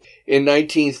radio in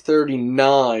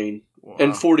 1939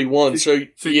 and 41. So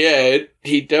yeah,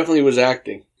 he definitely was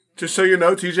acting. Just so you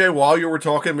know, TJ, while you were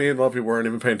talking, me and Lumpy weren't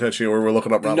even paying attention. We were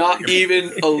looking up Ronald Not Reagan.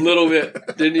 even a little bit.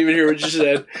 Didn't even hear what you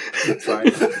said. That's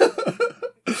fine.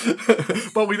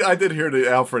 But I did hear the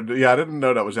Alfred. Yeah, I didn't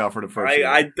know that was Alfred at first.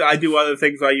 I do other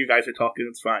things while you guys are talking.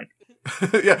 It's fine.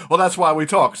 Yeah, well, that's why we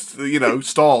talk.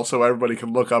 Stall so everybody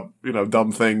can look up,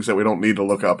 dumb things that we don't need to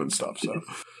look up and stuff. So,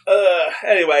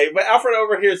 anyway, but Alfred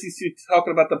overhears these 2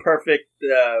 talking about the perfect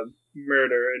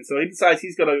murder, and so he decides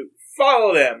he's going to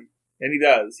follow them, and he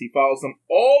does. He follows them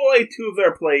all the way to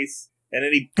their place, and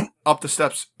then he up the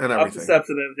steps and everything. Up the steps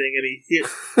and everything,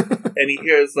 and he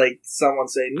hears like someone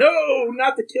say, "No,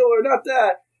 not the killer, not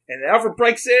that." And Alfred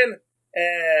breaks in,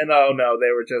 and oh no,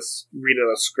 they were just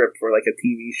reading a script for like a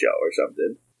TV show or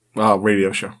something.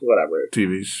 Radio show, whatever.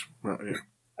 TVs,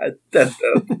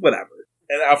 whatever.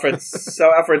 And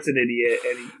Alfred's an idiot,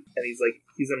 and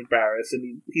he's embarrassed,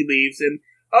 and he leaves, and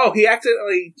he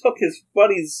accidentally took his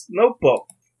buddy's notebook,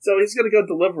 so he's gonna go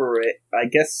deliver it. I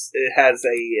guess it has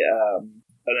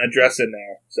an address in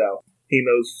there, so he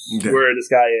knows where this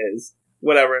guy is.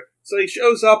 Whatever. So he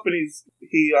shows up and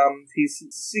he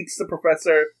seeks the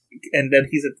professor, and then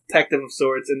he's a detective of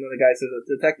sorts. And then the guy says, "A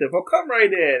detective, come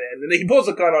right in." And then he pulls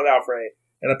a gun on Alfred.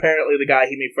 And apparently, the guy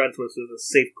he made friends with was a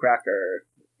safe cracker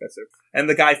professor. And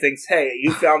the guy thinks, "Hey,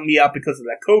 you found me out because of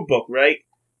that code book, right?"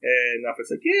 And Alfred's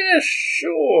like, "Yeah,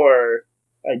 sure,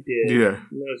 I did." Yeah.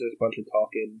 And there's a bunch of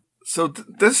talking. So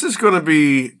this is going to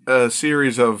be a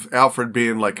series of Alfred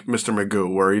being like Mr.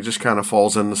 Magoo, where he just kind of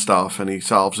falls into stuff and he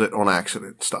solves it on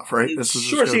accident stuff, right? It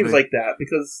sure seems like that,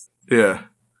 because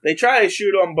they try to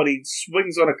shoot him, but he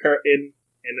swings on a curtain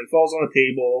and then falls on a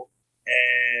table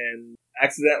and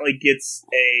accidentally gets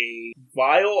a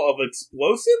vial of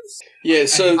explosives? Yeah,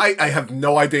 so... I have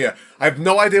no idea. I have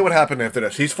no idea what happened after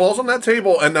this. He falls on that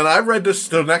table, and then I read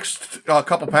the next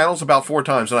couple panels about 4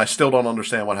 times, and I still don't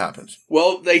understand what happens.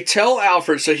 Well, they tell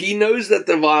Alfred, so he knows that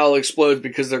the vial explodes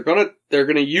because they're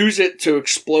gonna use it to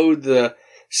explode the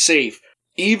safe.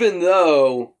 Even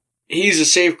though he's a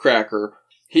safe cracker,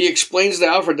 he explains to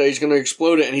Alfred that he's going to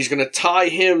explode it, and he's going to tie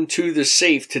him to the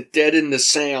safe to deaden the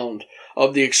sound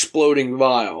of the exploding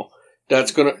vial.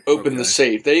 That's going to open the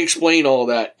safe. They explain all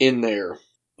that in there.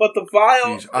 But the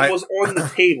vial was on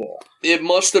the table. It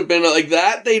must have been like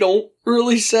that. They don't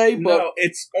really say, but... No,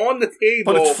 it's on the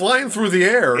table. But it's flying through the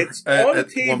air. It's on the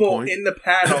table in the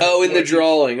panel. Oh, in the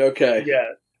drawing. Okay. Yeah.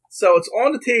 So it's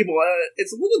on the table.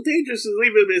 It's a little dangerous to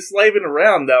leave it slaving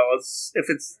around, though. If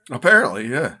it's apparently,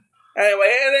 yeah. Anyway,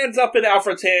 it ends up in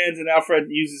Alfred's hands, and Alfred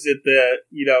uses it to,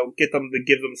 get them to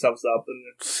give themselves up and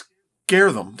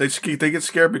scare them. They get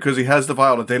scared because he has the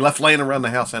vial that they left laying around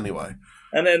the house anyway.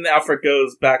 And then Alfred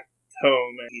goes back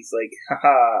home, and he's like,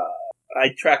 "Haha, I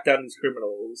tracked down these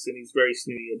criminals," and he's very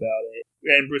snooty about it.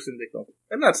 And Bruce and Dick don't.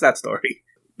 And that's that story.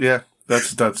 Yeah.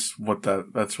 That's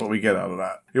what we get out of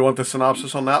that. You want the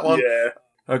synopsis on that one?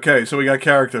 Yeah. Okay, so we got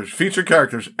characters. Featured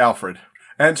characters, Alfred.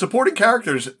 And supporting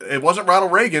characters, it wasn't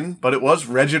Ronald Reagan, but it was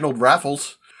Reginald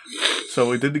Raffles. So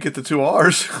we did get the 2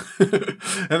 R's.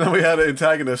 And then we had an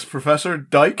antagonist, Professor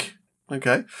Dyke.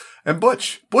 Okay. And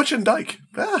Butch. Butch and Dyke.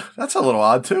 That's a little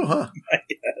odd too, huh?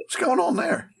 What's going on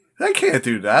there? I can't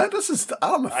do that.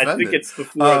 I'm offended. I think it's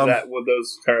before that when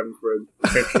those terms were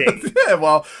changed. Yeah,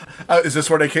 well, is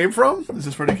this where they came from? Is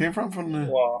this where they came from?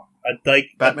 Well, a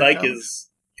dike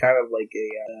is kind of like a...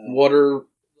 water...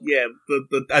 Yeah,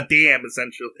 a dam,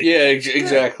 essentially. Yeah,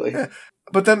 exactly. Yeah.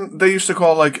 But then they used to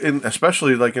call,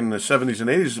 especially in the 70s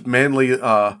and 80s, manly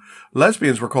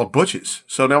lesbians were called butches.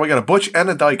 So now we got a butch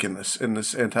and a dyke in this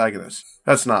antagonist.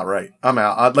 That's not right. I'm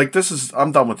out.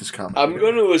 I'm done with this comic. I'm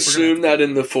going to assume that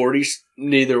in the 40s,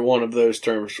 neither one of those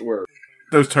terms were.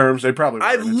 Those terms, they probably were.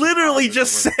 I literally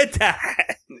just said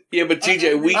that. Yeah, but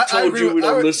TJ, we told you we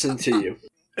don't listen to you.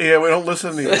 Yeah, we don't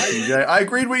listen to you, TJ. I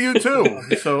agreed with you, too.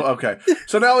 So, okay.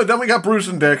 So then we got Bruce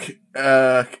and Dick,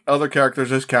 other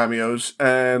characters as cameos,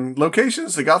 and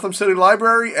locations, the Gotham City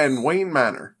Library and Wayne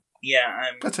Manor.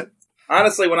 Yeah, that's it.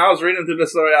 Honestly, when I was reading through the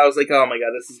story, I was like, oh my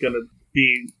god, this is gonna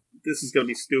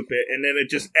be stupid. And then it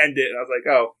just ended, and I was like,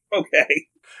 oh, okay.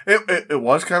 It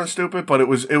was kind of stupid, but it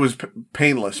was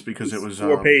painless because it was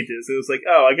 4 pages. It was like,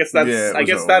 oh, I guess that's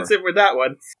it for that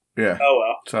one. Yeah. Oh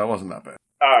well. So it wasn't that bad.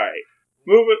 All right.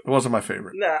 Moving. It wasn't my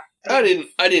favorite. Nah. I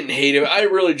didn't hate it. I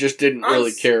really just didn't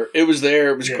really care. It was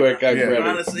there. It was quick. I read it.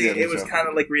 Honestly, it was kind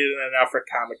of like reading an Alfred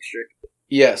comic strip.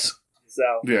 Yes. So.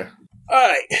 Yeah. All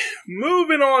right.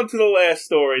 Moving on to the last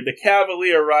story. The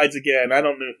Cavalier rides again. I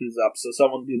don't know who's up, so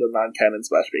someone do the non-canon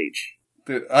splash page.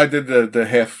 I did the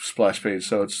half splash page,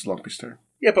 so it's Lumpy's turn.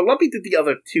 Yeah, but Lumpy did the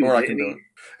other 2. Or I can do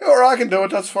it. Or I can do it.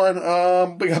 That's fine.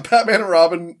 We got Batman and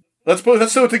Robin. Let's do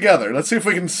it together. Let's see if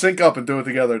we can sync up and do it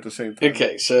together at the same time.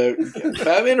 Okay, so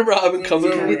Batman and Robin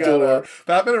coming through the door.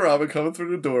 Batman and Robin coming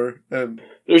through the door, and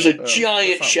there's a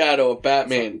giant shadow of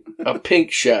Batman, a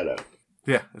pink shadow.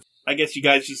 Yeah. I guess you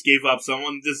guys just gave up.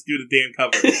 Someone just do the damn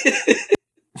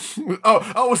cover.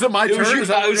 oh, was it my turn? Is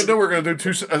that what we're going to do? We're going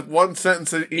to do one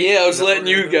sentence each? Yeah, I was letting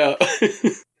you go.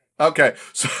 Okay,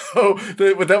 so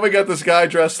then we got this guy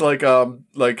dressed like one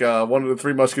of the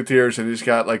 3 Musketeers, and he's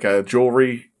got like a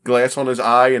jewelry glass on his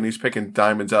eye, and he's picking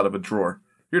diamonds out of a drawer.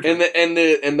 And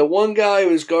the one guy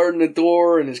who's guarding the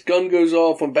door, and his gun goes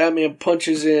off when Batman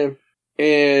punches him,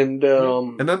 and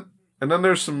then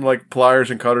there's some like pliers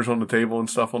and cutters on the table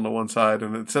and stuff on the one side,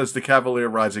 and it says the Cavalier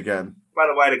rides again. By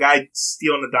the way, the guy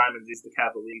stealing the diamonds is the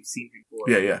Cavalier. You've seen him before.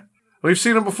 Yeah. We've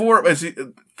seen him before. Is he?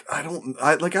 I don't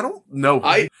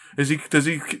know. Does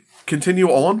he continue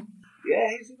on?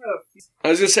 Yeah, I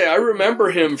was gonna say I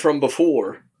remember him from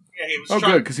before. Yeah, he was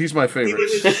good, because he's my favorite.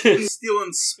 He was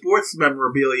stealing sports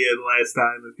memorabilia the last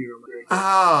time, if you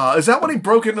remember. Is that when he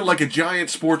broke into like a giant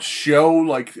sports show?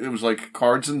 Like it was like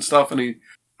cards and stuff, and he.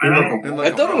 I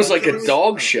thought it was like a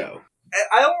dog show.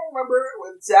 I don't remember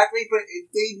exactly, but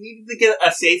they needed to get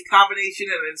a safe combination,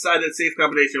 and inside that safe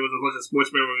combination was a bunch of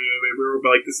sports memorabilia. But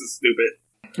like, this is stupid.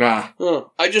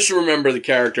 I just remember the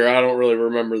character. I don't really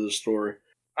remember the story.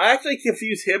 I actually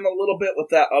confused him a little bit with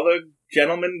that other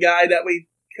gentleman guy that we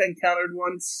encountered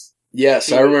once.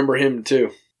 Yes, I remember him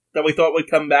too. That we thought would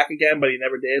come back again, but he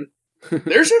never did.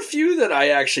 There's a few that I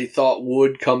actually thought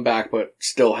would come back, but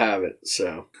still haven't,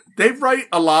 so. They write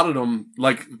a lot of them,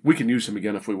 like, we can use him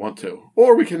again if we want to.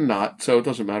 Or we can not, so it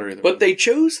doesn't matter either. But they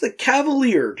chose the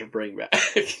Cavalier to bring back.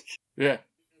 Yeah.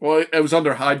 Well, it was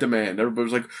under high demand. Everybody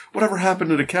was like, whatever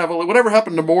happened to the Cavalier? Whatever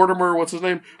happened to Mortimer? What's his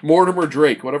name? Mortimer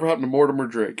Drake. Whatever happened to Mortimer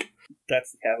Drake?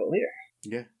 That's the Cavalier.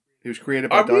 Yeah. He was created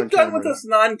by Don Cameron. Are we done with this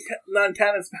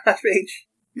non-canon splash page?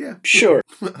 Yeah. Sure.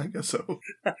 I guess so.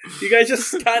 You guys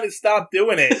just kind of stopped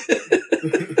doing it.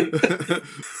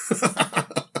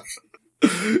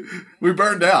 We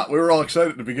burned out. We were all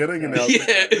excited at the beginning, and now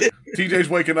TJ's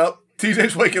waking up.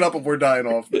 And we're dying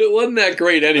off. It wasn't that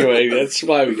great anyway. That's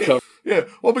why we covered. Yeah,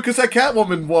 well, because that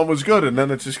Catwoman one was good, and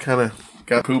then it just kind of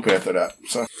got poop after that.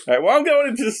 So, all right, well, I'm going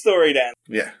into the story then.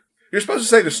 Yeah. You're supposed to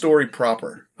say the story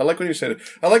proper. I like when you say it.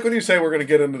 I like when you say we're going to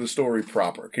get into the story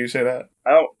proper. Can you say that?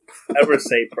 I don't ever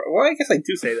say well, I guess I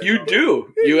do say that. You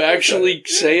do. You actually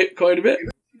say it quite a bit.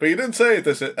 But you didn't say it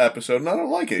this episode, and I don't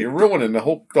like it. You're ruining the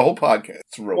whole podcast.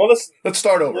 It's ruined. Well, let's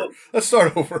start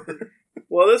over.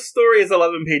 Well, this story is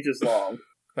 11 pages long.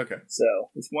 Okay. So,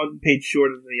 it's 1 page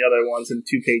shorter than the other ones and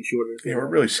 2 pages shorter. Yeah, we're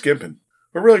really skimping.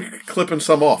 We're really clipping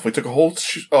some off. We took a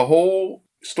whole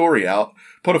story out,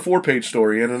 put a 4-page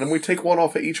story in, and then we take one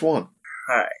off of each one.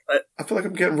 Alright. I feel like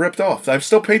I'm getting ripped off. I've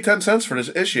still paid 10 cents for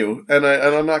this issue, and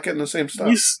I'm not getting the same stuff.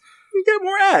 You get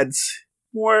more ads.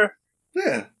 More,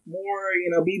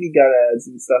 BB gun ads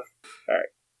and stuff. Alright.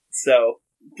 So,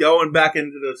 going back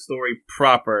into the story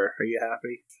proper. Are you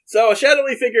happy? So a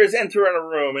shadowy figure is entering a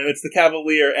room, and it's the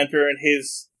Cavalier entering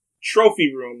his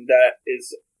trophy room that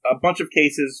is a bunch of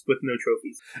cases with no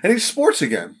trophies. And he's sports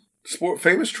again.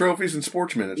 Famous trophies and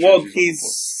sports minutes. Well,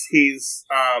 he's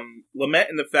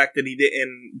lamenting the fact that he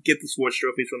didn't get the sports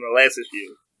trophies from the last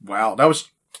issue. Wow, that was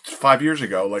 5 years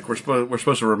ago. Like we're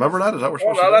supposed to remember that? Is that what we're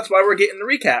supposed to? No, that's why we're getting the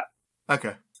recap.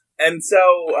 Okay. And so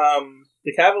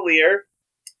the Cavalier,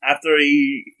 after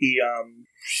he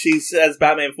says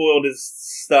Batman foiled his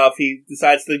stuff, he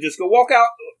decides to just go walk out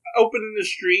open in the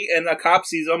street, and a cop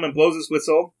sees him and blows his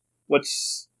whistle, which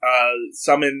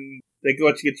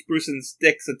gets Bruce and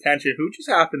Stick's attention, who just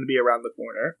happened to be around the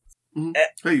corner. Mm-hmm.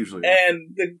 They usually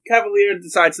and the Cavalier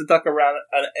decides to duck around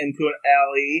into an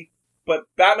alley, but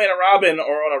Batman and Robin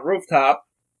are on a rooftop,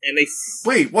 and they...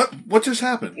 Wait, what just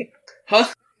happened?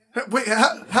 Huh? Wait,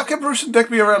 how can Bruce and Dick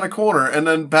be around the corner, and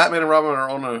then Batman and Robin are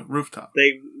on a rooftop?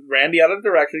 They ran the other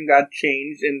direction, got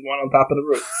changed, and went on top of the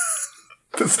roof.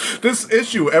 This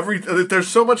issue, there's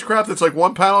so much crap that's like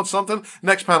one panel something,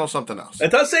 next panel something else. It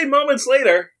does say moments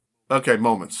later. Okay,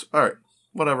 moments. All right,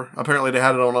 whatever. Apparently they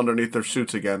had it on underneath their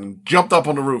suits again and jumped up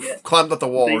on the roof, climbed up the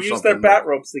wall or something. They used their bat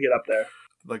ropes to get up there.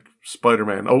 Like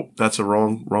Spider-Man. Oh, that's a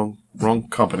wrong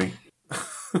company.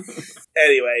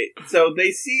 Anyway, so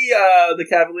they see the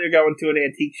Cavalier go into an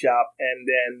antique shop, and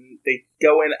then they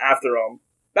go in after him.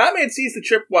 Batman sees the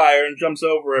tripwire and jumps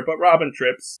over it, but Robin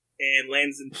trips and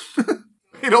lands in...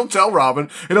 He don't tell Robin.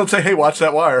 He don't say, hey, watch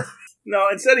that wire. No,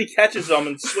 instead he catches them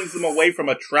and swings them away from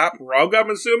a trap rug,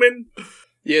 I'm assuming.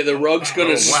 Yeah, the rug's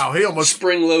going to he almost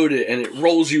spring-load it, and it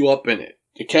rolls you up in it.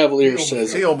 The Cavalier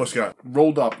says... He almost got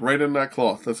rolled up right in that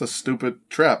cloth. That's a stupid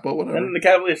trap, but whatever. And the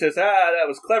Cavalier says, that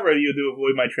was clever of you to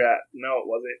avoid my trap. No, it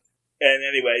wasn't. And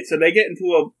anyway, so they get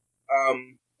into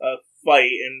a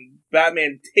fight, and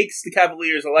Batman takes the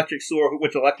Cavalier's electric sword,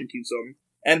 which electrocutes him.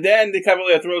 And then the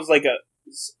Cavalier throws like a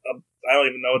I don't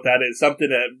even know what that is,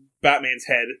 something at Batman's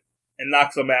head, and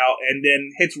knocks him out, and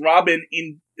then hits Robin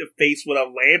in the face with a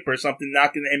lamp or something,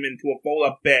 knocking him into a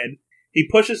fold-up bed. He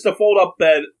pushes the fold-up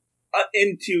bed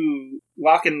into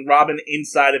locking Robin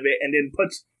inside of it, and then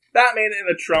puts Batman in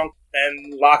a trunk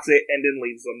and locks it, and then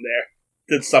leaves him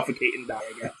there to suffocate and die,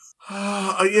 I guess.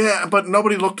 Yeah, but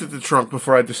nobody looked at the trunk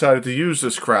before I decided to use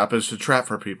this crap as a trap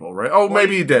for people, right? Oh,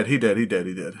 maybe he did. He did.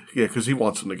 Yeah, because he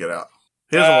wants them to get out.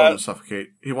 He doesn't want them to suffocate.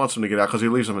 He wants them to get out because he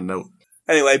leaves them a note.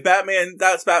 Anyway,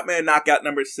 that's Batman knockout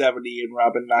number 70 and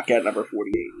Robin knockout number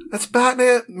 48. That's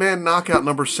Batman knockout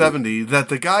number 70 that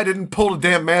the guy didn't pull the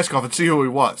damn mask off and see who he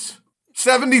was.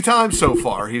 70 times so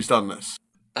far he's done this.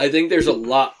 I think there's a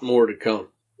lot more to come.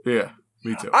 Yeah,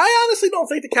 me too. I honestly don't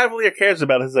think the Cavalier cares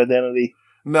about his identity.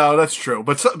 No, that's true.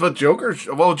 But Joker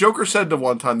said the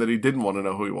one time that he didn't want to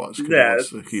know who he was. Yeah. He wants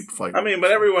to keep fighting. I mean,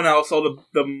 but everyone else, all the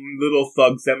little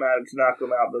thugs that managed to knock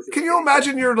him out. Can you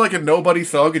imagine you're like a nobody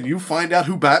thug and you find out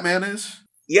who Batman is?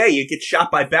 Yeah, you get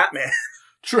shot by Batman.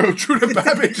 True. The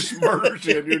Batman just murders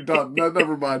you and you're done. No,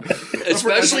 never mind.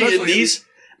 Especially in these...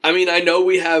 I mean, I know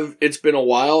it's been a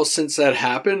while since that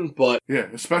happened, but... Yeah,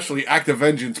 especially Act of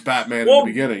Vengeance Batman in the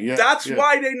beginning. Yeah, that's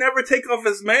why they never take off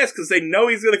his mask, because they know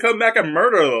he's going to come back and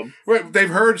murder them. Right,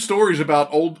 they've heard stories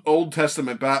about Old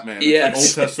Testament Batman.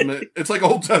 Yes. It's like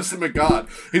Old Testament God.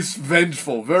 He's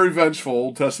vengeful, very vengeful,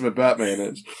 Old Testament Batman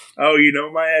is. Oh, you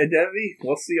know my identity?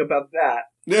 We'll see about that.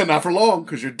 Yeah, not for long,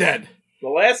 because you're dead. The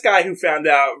last guy who found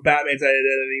out Batman's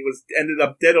identity ended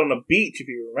up dead on the beach, if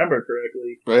you remember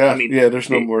correctly. Yeah, there's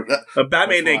no more. But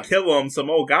Batman didn't kill him; some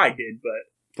old guy did. But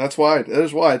that's why. That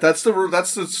is why. That's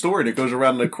the story that goes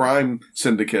around the crime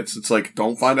syndicates. It's like,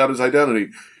 don't find out his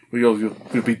identity. You'll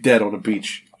be dead on the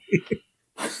beach.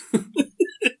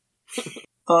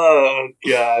 Oh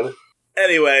God.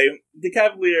 Anyway, the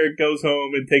Cavalier goes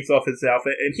home and takes off his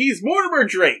outfit, and he's Mortimer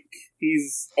Drake.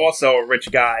 He's also a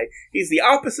rich guy. He's the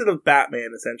opposite of Batman,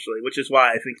 essentially, which is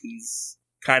why I think he's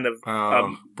kind of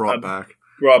brought back.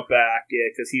 Brought back, yeah,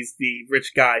 because he's the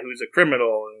rich guy who's a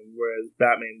criminal, whereas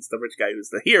Batman's the rich guy who's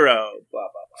the hero. Blah blah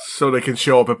blah. So they can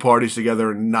show up at parties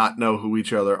together and not know who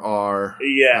each other are.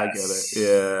 Yes. I get it.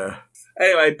 Yeah.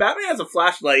 Anyway, Batman has a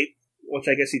flashlight, which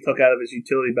I guess he took out of his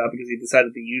utility belt because he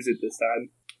decided to use it this time.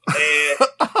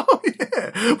 Oh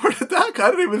yeah, where did that?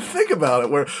 I didn't even think about it.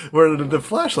 Where did the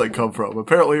flashlight come from?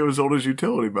 Apparently, it was on his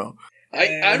utility belt.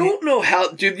 I don't know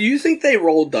how. Do you think they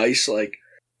roll dice? Like,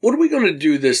 what are we going to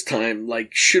do this time? Like,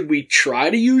 should we try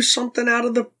to use something out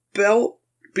of the belt?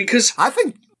 Because I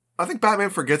think I think Batman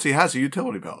forgets he has a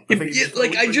utility belt.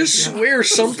 I just swear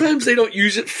sometimes they don't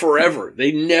use it forever.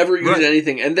 They never use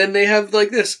anything, and then they have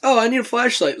like this. Oh, I need a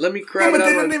flashlight. Let me grab it. But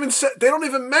they don't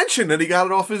even mention that he got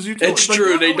it off his utility. It's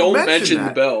true. They don't mention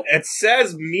the belt. It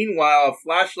says, meanwhile, a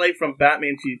flashlight from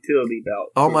Batman's utility belt.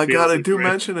 Oh my god, I do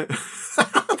mention it.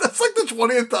 That's like the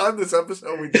 20th time this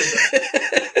episode we did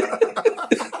that.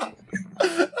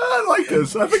 I like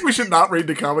this. I think we should not read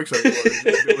the comics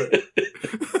anymore.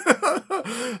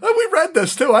 We read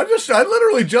this too. I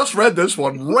literally just read this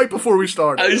one right before we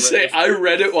started. I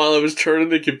read it while I was turning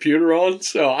the computer on,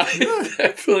 so I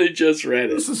definitely just read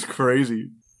it. This is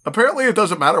crazy. Apparently, it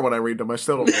doesn't matter when I read them. I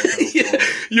still don't know.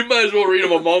 You might as well read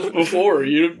them a month before.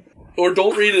 Or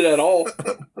don't read it at all.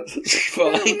 It's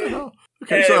fine.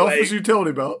 Okay, so Alfred's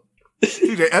utility belt.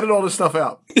 TJ, edit all this stuff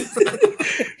out.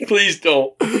 Please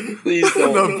don't. Please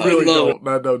don't. No, really don't.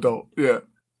 No, don't. Yeah.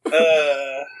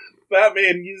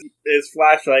 Batman uses his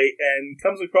flashlight and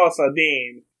comes across a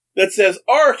name that says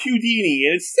R. Houdini,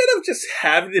 and instead of just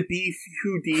having to be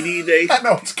Houdini, I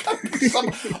know, it's got to be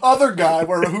some other guy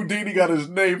where Houdini got his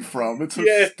name from. It's so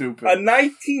stupid. A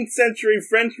 19th century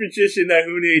French magician that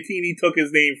Houdini took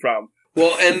his name from.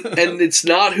 Well, and it's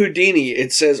not Houdini.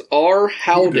 It says R.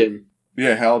 Howden.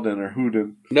 Yeah, Howden or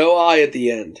Houdin. No I at the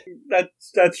end.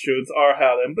 That's true. It's R.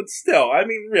 Howden, but still, I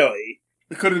mean, really.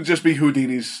 It couldn't just be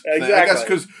Houdini's thing. I guess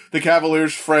because the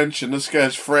Cavalier's French and this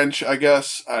guy's French, I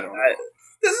guess. I don't know.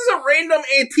 This is a random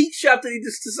antique shop that he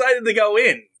just decided to go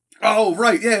in. Oh,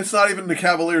 right. Yeah, it's not even the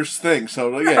Cavalier's thing.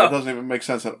 So, it doesn't even make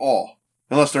sense at all.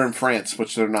 Unless they're in France,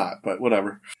 which they're not, but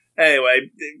whatever.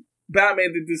 Anyway,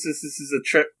 Batman did this. This is a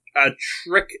trick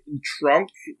trunk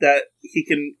that he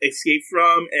can escape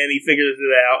from, and he figures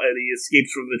it out, and he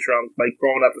escapes from the trunk by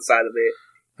crawling up the side of it.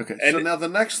 Okay, so now the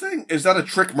next thing, is that a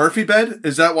Trick Murphy bed?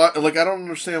 Is that why, I don't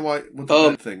understand what the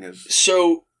bed thing is.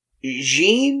 So,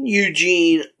 Jean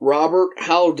Eugene Robert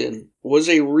Howden was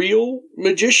a real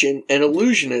magician and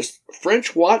illusionist,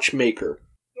 French watchmaker.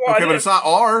 Well, okay, but it's not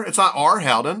R.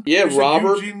 Howden. Yeah,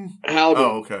 Robert Howden.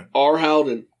 Oh, okay. R.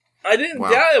 Howden. I didn't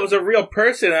doubt it was a real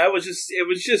person. It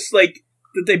was just like,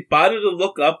 did they bother to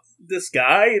look up this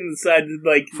guy and decided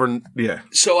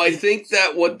So I think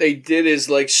that what they did is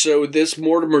so this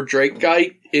Mortimer Drake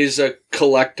guy is a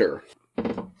collector.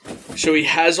 So he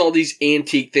has all these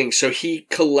antique things. So he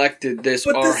collected this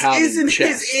R. Howden isn't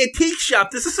chest. His antique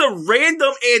shop. This is a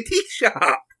random antique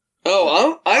shop.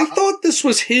 Oh, I thought this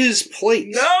was his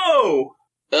place. No.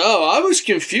 Oh, I was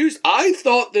confused. I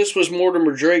thought this was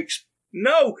Mortimer Drake's.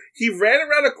 No, he ran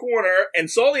around a corner and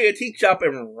saw the antique shop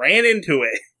and ran into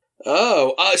it.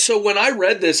 Oh, so when I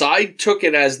read this, I took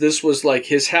it as this was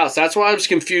his house. That's why I was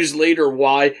confused later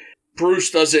why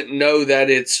Bruce doesn't know that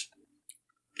it's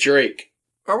Drake.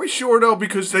 Are we sure, though?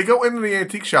 Because they go into the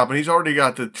antique shop and he's already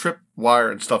got the trip wire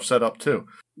and stuff set up, too.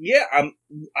 Yeah,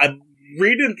 I'm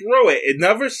reading through it. It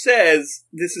never says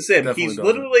this is him. Definitely he's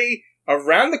literally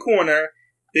around the corner.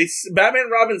 Batman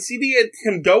and Robin see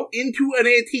him go into an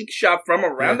antique shop from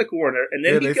around the corner, and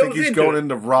then they think he's going in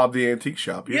to rob the antique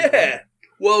shop. Yeah.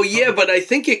 Well, yeah, but I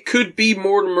think it could be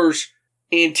Mortimer's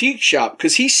antique shop,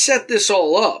 because he set this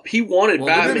all up. He wanted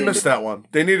Batman. They didn't miss that one.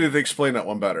 They needed to explain that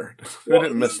one better. They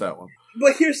didn't miss that one.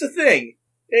 But here's the thing.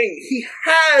 He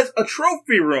has a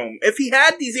trophy room. If he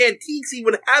had these antiques, he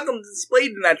would have them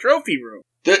displayed in that trophy room.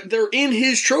 They're in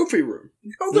his trophy room.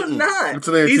 No, they're not. It's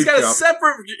an antique He's got shop.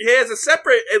 He has a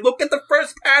separate, look at the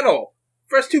first panel.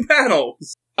 First two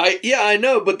panels. I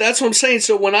know, but that's what I'm saying.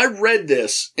 So when I read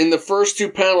this, in the first two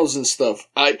panels and stuff,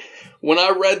 when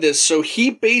I read this, so he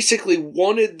basically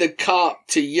wanted the cop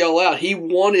to yell out. He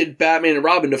wanted Batman and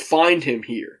Robin to find him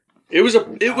here. It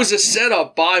was a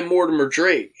setup by Mortimer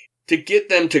Drake to get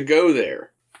them to go there.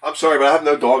 I'm sorry, but I have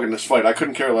no dog in this fight. I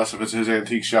couldn't care less if it's his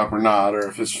antique shop or not, or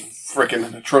if his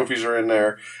frickin' trophies are in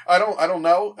there. I don't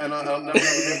know, and I'll never be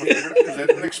able to figure it out because they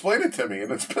didn't explain it to me,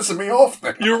 and it's pissing me off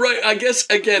now. You're right. I guess,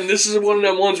 again, this is one of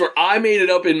them ones where I made it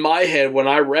up in my head when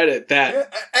I read it.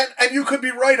 And you could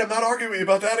be right. I'm not arguing with you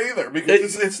about that either,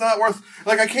 because it's not worth...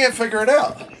 I can't figure it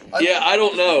out. I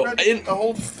don't know. I read the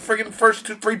whole friggin' first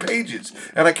 3 pages,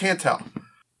 and I can't tell.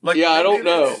 I don't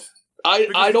know.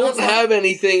 I don't have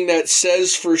anything that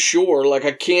says for sure.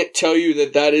 I can't tell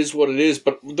you that is what it is.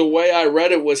 But the way I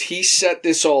read it was he set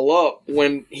this all up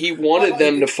when he wanted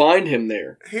them to find him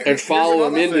there and follow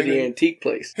him into the antique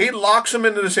place. He locks him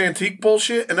into this antique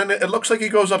bullshit, and then it looks like he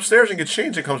goes upstairs and gets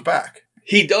changed and comes back.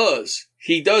 He does.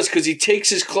 He does, because he takes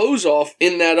his clothes off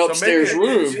in that upstairs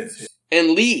room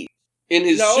and leaves in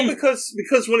his suit. No,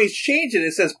 because when he's changing,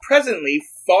 it says presently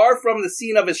far from the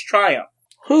scene of his triumph.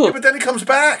 Huh. Yeah, but then he comes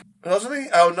back. Doesn't he?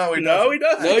 Oh, no, he doesn't. No, he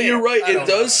doesn't. No, you're right. It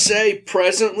does say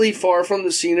presently far from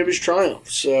the scene of his triumph.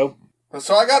 So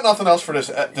I got nothing else for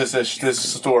this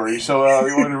story. So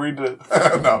you want to read the?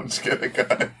 No, I'm just kidding.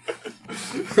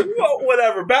 Well,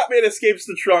 whatever. Batman escapes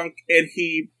the trunk and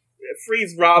he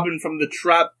frees Robin from the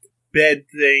trapped bed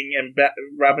thing. And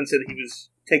Robin said he was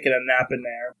taking a nap in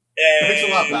there.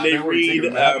 And they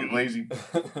read. Lazy.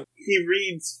 He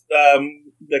reads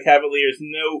the Cavalier's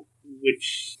note,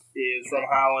 which is from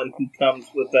Holland, who comes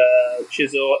with a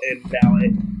chisel and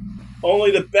mallet.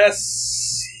 Only the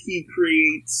best he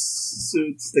creates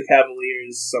suits the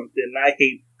Cavaliers something. I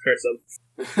hate cursive.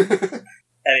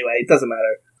 Anyway, it doesn't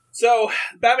matter. So,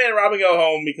 Batman and Robin go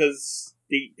home because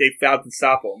they failed to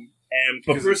stop him.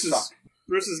 But Bruce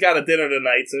has got a dinner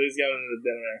tonight, so he's going to the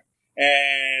dinner.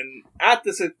 And at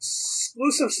this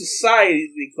exclusive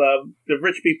society club, the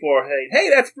rich people are saying, hey,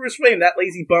 that's Bruce Wayne, that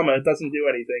lazy bummer, it doesn't do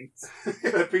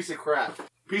anything. Piece of crap.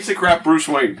 Piece of crap Bruce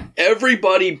Wayne.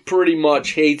 Everybody pretty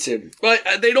much hates him. But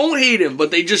they don't hate him,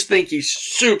 but they just think he's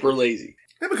super lazy.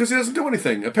 Yeah, because he doesn't do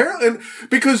anything. Apparently,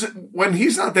 because when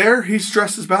he's not there, he's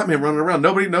dressed as Batman running around.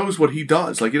 Nobody knows what he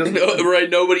does. Like, he doesn't. Right,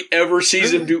 nobody ever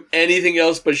sees him do anything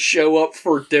else but show up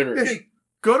for dinner. Yeah,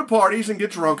 go to parties and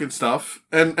get drunk and stuff,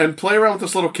 and play around with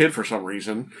this little kid for some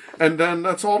reason, and then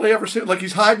that's all they ever see. Like,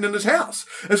 he's hiding in his house.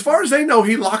 As far as they know,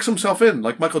 he locks himself in,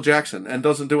 like Michael Jackson, and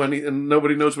doesn't do any, and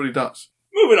nobody knows what he does.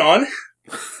 Moving on.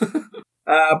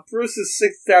 Bruce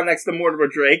sits down next to Mortimer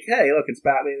Drake. Hey, look, it's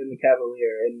Batman and the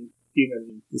Cavalier in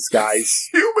human disguise.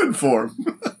 Human form.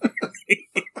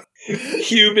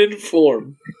 Human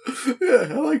form. Yeah,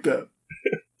 I like that.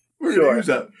 We're going to use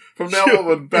that. From now on,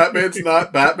 when Batman's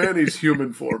not Batman, he's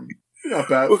human form. He's not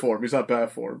bad form. He's not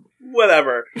bad form.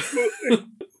 Whatever.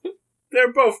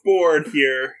 They're both bored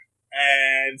here.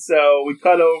 And so we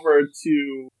cut over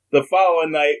to the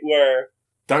following night where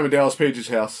Diamond Dallas Page's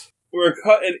house. We're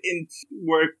cutting into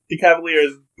where the Cavalier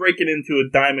is breaking into a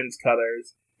diamonds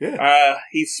cutters. Yeah.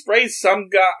 He sprays some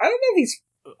guy. I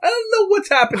don't know what's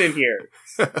happening here.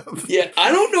 Yeah,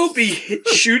 I don't know if he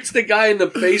shoots the guy in the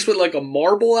face with like a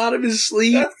marble out of his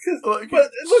sleeve. But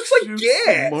it looks like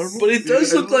gas. But it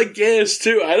does look like gas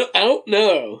too. I don't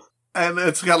know. And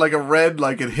it's got like a red,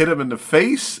 like it hit him in the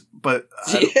face. But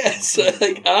yes,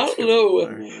 I don't know.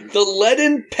 The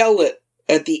leaden pellet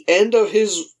at the end of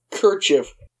his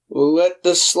kerchief will let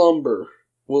you slumber.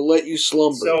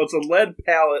 So it's a lead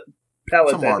pellet that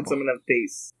hits him in the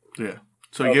face. Yeah.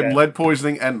 So you give him lead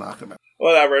poisoning and knock him out.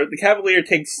 Whatever. The Cavalier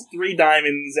takes 3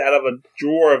 diamonds out of a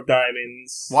drawer of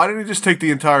diamonds. Why didn't he just take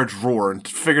the entire drawer and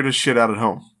figure this shit out at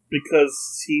home?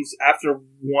 Because he's after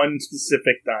one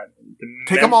specific diamond.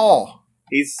 Take them all.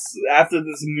 He's after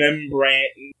this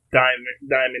membrane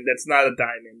diamond that's not a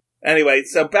diamond. Anyway,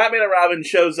 so Batman and Robin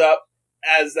shows up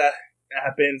as that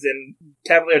happens, and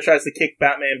Cavalier tries to kick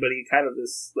Batman, but he kind of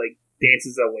just like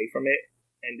dances away from it,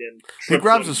 and then he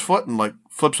grabs his foot and like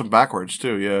flips him backwards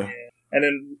too. Yeah. And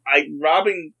then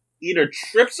Robin either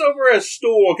trips over a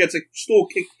stool or gets a stool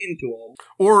kicked into him,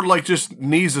 or like just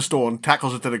knees the stool and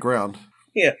tackles it to the ground.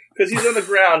 Yeah, because he's on the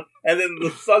ground, and then the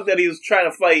thug that he was trying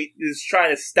to fight is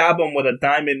trying to stab him with a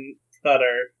diamond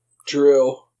cutter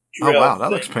drill. Oh wow, that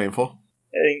looks painful.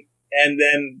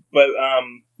 But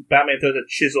Batman throws a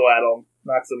chisel at him,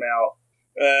 knocks him out.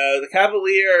 The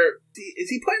Cavalier, is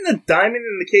he putting the diamond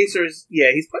in the case, or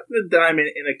he's putting the diamond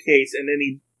in a case, and then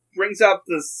he brings out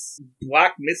this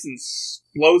black mist and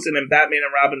blows it in Batman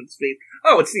and Robin's face.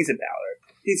 Oh, it's sneezing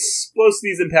powder. He blows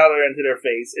sneezing powder into their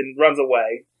face and runs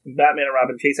away. And Batman and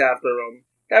Robin chase after him.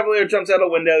 Cavalier jumps out a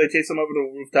window. They chase him over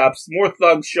the rooftops. More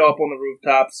thugs show up on the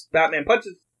rooftops. Batman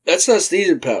punches. That's not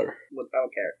sneezing powder. I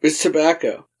don't care. It's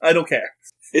tobacco. I don't care.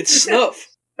 It's snuff.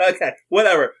 Okay,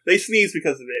 whatever. They sneeze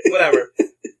because of it. Whatever.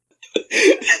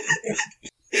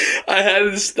 I had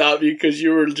to stop you because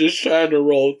you were just trying to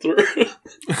roll through.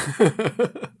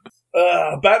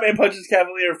 Batman punches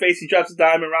Cavalier in the face. He drops a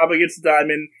diamond. Robin gets a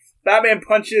diamond. Batman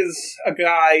punches a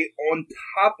guy on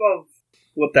top of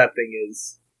what that thing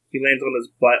is. He lands on his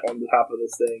butt on the top of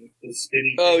this thing. This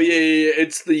spinning thing. Yeah.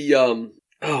 It's the,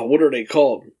 what are they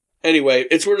called? Anyway,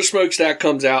 it's where the smokestack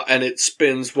comes out and it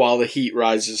spins while the heat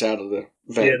rises out of the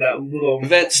vent. Yeah, that little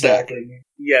vent stack. Thing.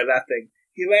 Yeah, that thing.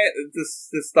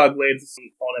 This thug lands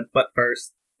on it butt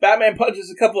first. Batman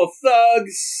punches a couple of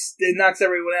thugs. It knocks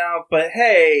everyone out. But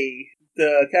hey,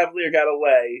 the Cavalier got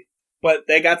away. But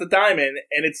they got the diamond,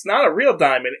 and it's not a real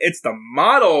diamond. It's the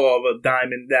model of a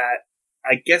diamond that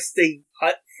I guess they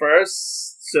cut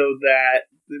first so that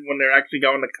when they're actually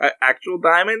going to cut actual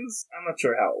diamonds, I'm not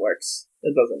sure how it works.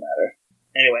 It doesn't matter.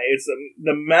 Anyway, it's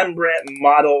the membrane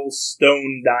model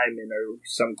stone diamond or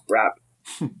some crap.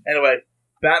 Anyway,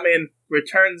 Batman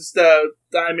returns the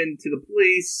diamond to the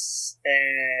police,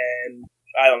 and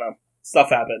I don't know,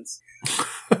 stuff happens.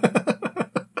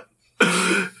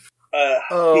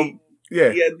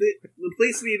 The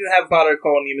police didn't have bother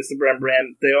calling you Mr.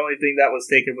 Brand. The only thing that was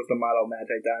taken was the model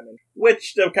Magic Diamond,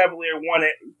 which the Cavalier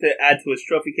wanted to add to his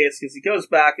trophy case because he goes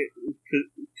back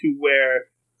to where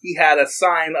he had a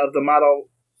sign of the model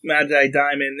Magic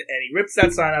Diamond, and he rips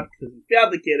that sign up because he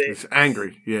failed to get it. He's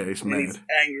angry. Yeah, he's mad. He's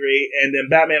angry, and then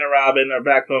Batman and Robin are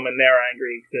back home, and they're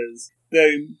angry because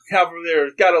the Cavalier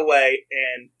got away,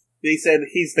 and they said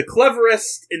he's the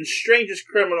cleverest and strangest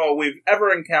criminal we've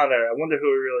ever encountered. I wonder who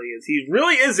he really is. He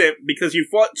really isn't, because you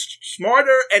fought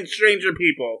smarter and stranger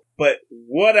people. But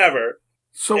whatever.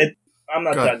 So I'm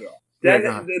not done yet. Then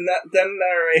the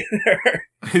narrator.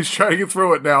 He's trying to get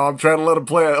through it now. I'm trying to let him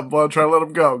play it. I'm trying to let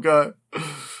him go. Go ahead.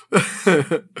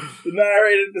 The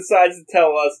narrator decides to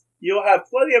tell us, you'll have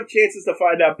plenty of chances to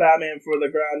find out Batman for the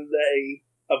Grande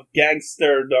of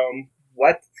Gangsterdom.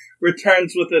 What?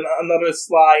 Returns with another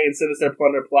sly and sinister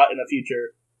plunder plot in the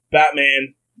future.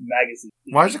 Batman Magazine.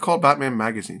 Why is it called Batman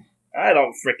Magazine? I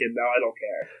don't freaking know. I don't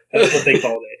care. That's what they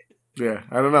called it. Yeah,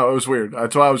 I don't know. It was weird.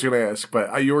 That's why I was going to ask.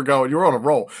 But you were on a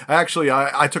roll. Actually,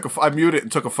 I muted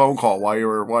and took a phone call while you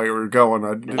were going.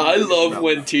 I love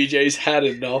when TJ's had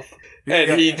enough.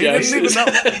 And he just... didn't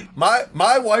even know.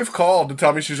 My wife called to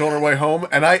tell me she's on her way home,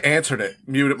 and I answered it,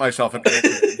 muted myself, and answered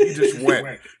it. He just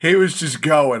went. He was just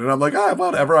going, and I'm like,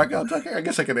 whatever. I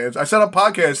guess I can answer. I set up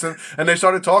podcasting, and they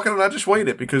started talking, and I just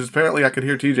waited because apparently I could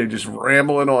hear TJ just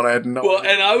rambling on. I had no. Well,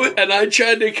 and I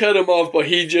tried to cut him off, but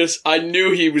he just, I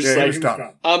knew he was like, he was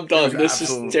done. I'm done. This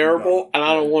is terrible, and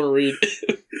I don't want to read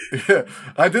it. Yeah,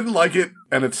 I didn't like it,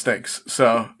 and it stinks.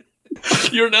 So.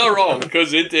 You're not wrong,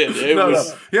 because it did. No.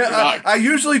 Yeah, I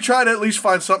usually try to at least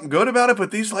find something good about it,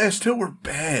 but these last two were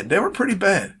bad. They were pretty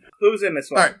bad. Who's in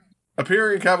this one? All right.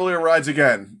 Appearing in Cavalier Rides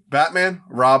Again. Batman,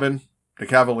 Robin, the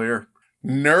Cavalier,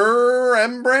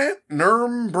 Nuremberant,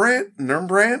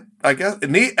 I guess.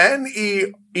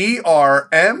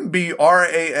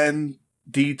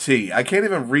 NerembrandT. I can't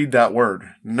even read that word.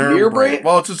 Nuremberant.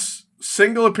 Well, it's a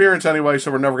single appearance anyway,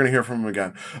 so we're never going to hear from him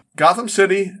again. Gotham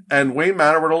City and Wayne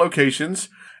Manor were the locations.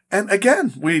 And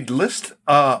again, we list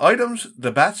items.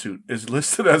 The Batsuit is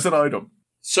listed as an item.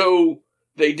 So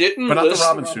they didn't but not the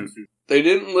Robin suit. They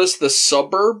didn't list the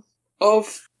suburb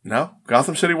of... No,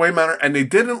 Gotham City, Wayne Manor. And they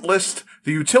didn't list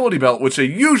the utility belt, which they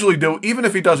usually do, even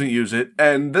if he doesn't use it.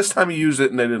 And this time he used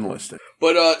it and they didn't list it.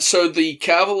 But so the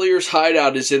Cavalier's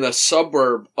hideout is in a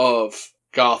suburb of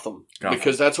Gotham.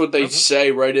 Because that's what they say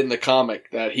right in the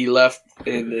comic, that he left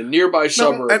in a nearby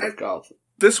suburb of Gotham.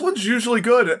 This one's usually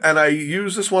good, and I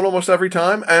use this one almost every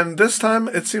time, and this time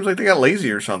it seems like they got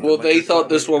lazy or something. Well, they thought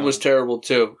this one was terrible,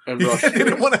 too, and rushed they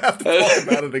didn't want to have to talk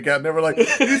about it again. They were like,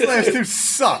 these last two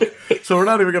suck, so we're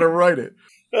not even going to write it.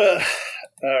 All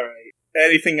right.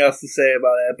 Anything else to say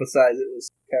about it besides it was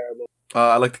terrible?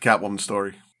 I like the Catwoman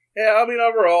story. Yeah, I mean,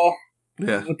 overall...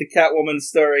 Yeah. With the Catwoman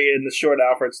story and the short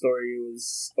Alfred story, it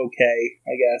was okay,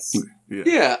 I guess.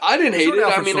 Yeah, I didn't hate it.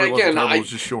 I mean, again, it was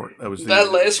just short. That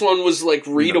last one was like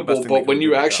readable, but when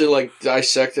you actually like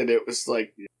dissected it, was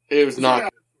like it was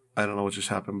not. I don't know what just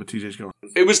happened, but TJ's going.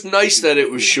 It was nice that it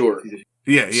was short.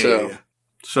 Yeah.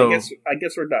 So I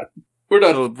guess we're done. We're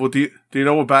done. So, do you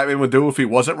know what Batman would do if he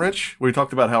wasn't rich? We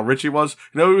talked about how rich he was.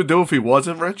 You know what he would do if he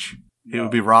wasn't rich? He would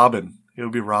be Robin. He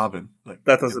would be Robin. Like,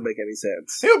 that doesn't make any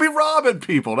sense. He would be Robin,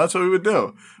 people. That's what he would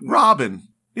do. Robin.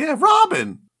 Yeah,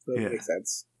 Robin. That makes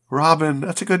sense. Robin.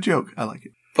 That's a good joke. I like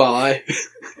it. Bye.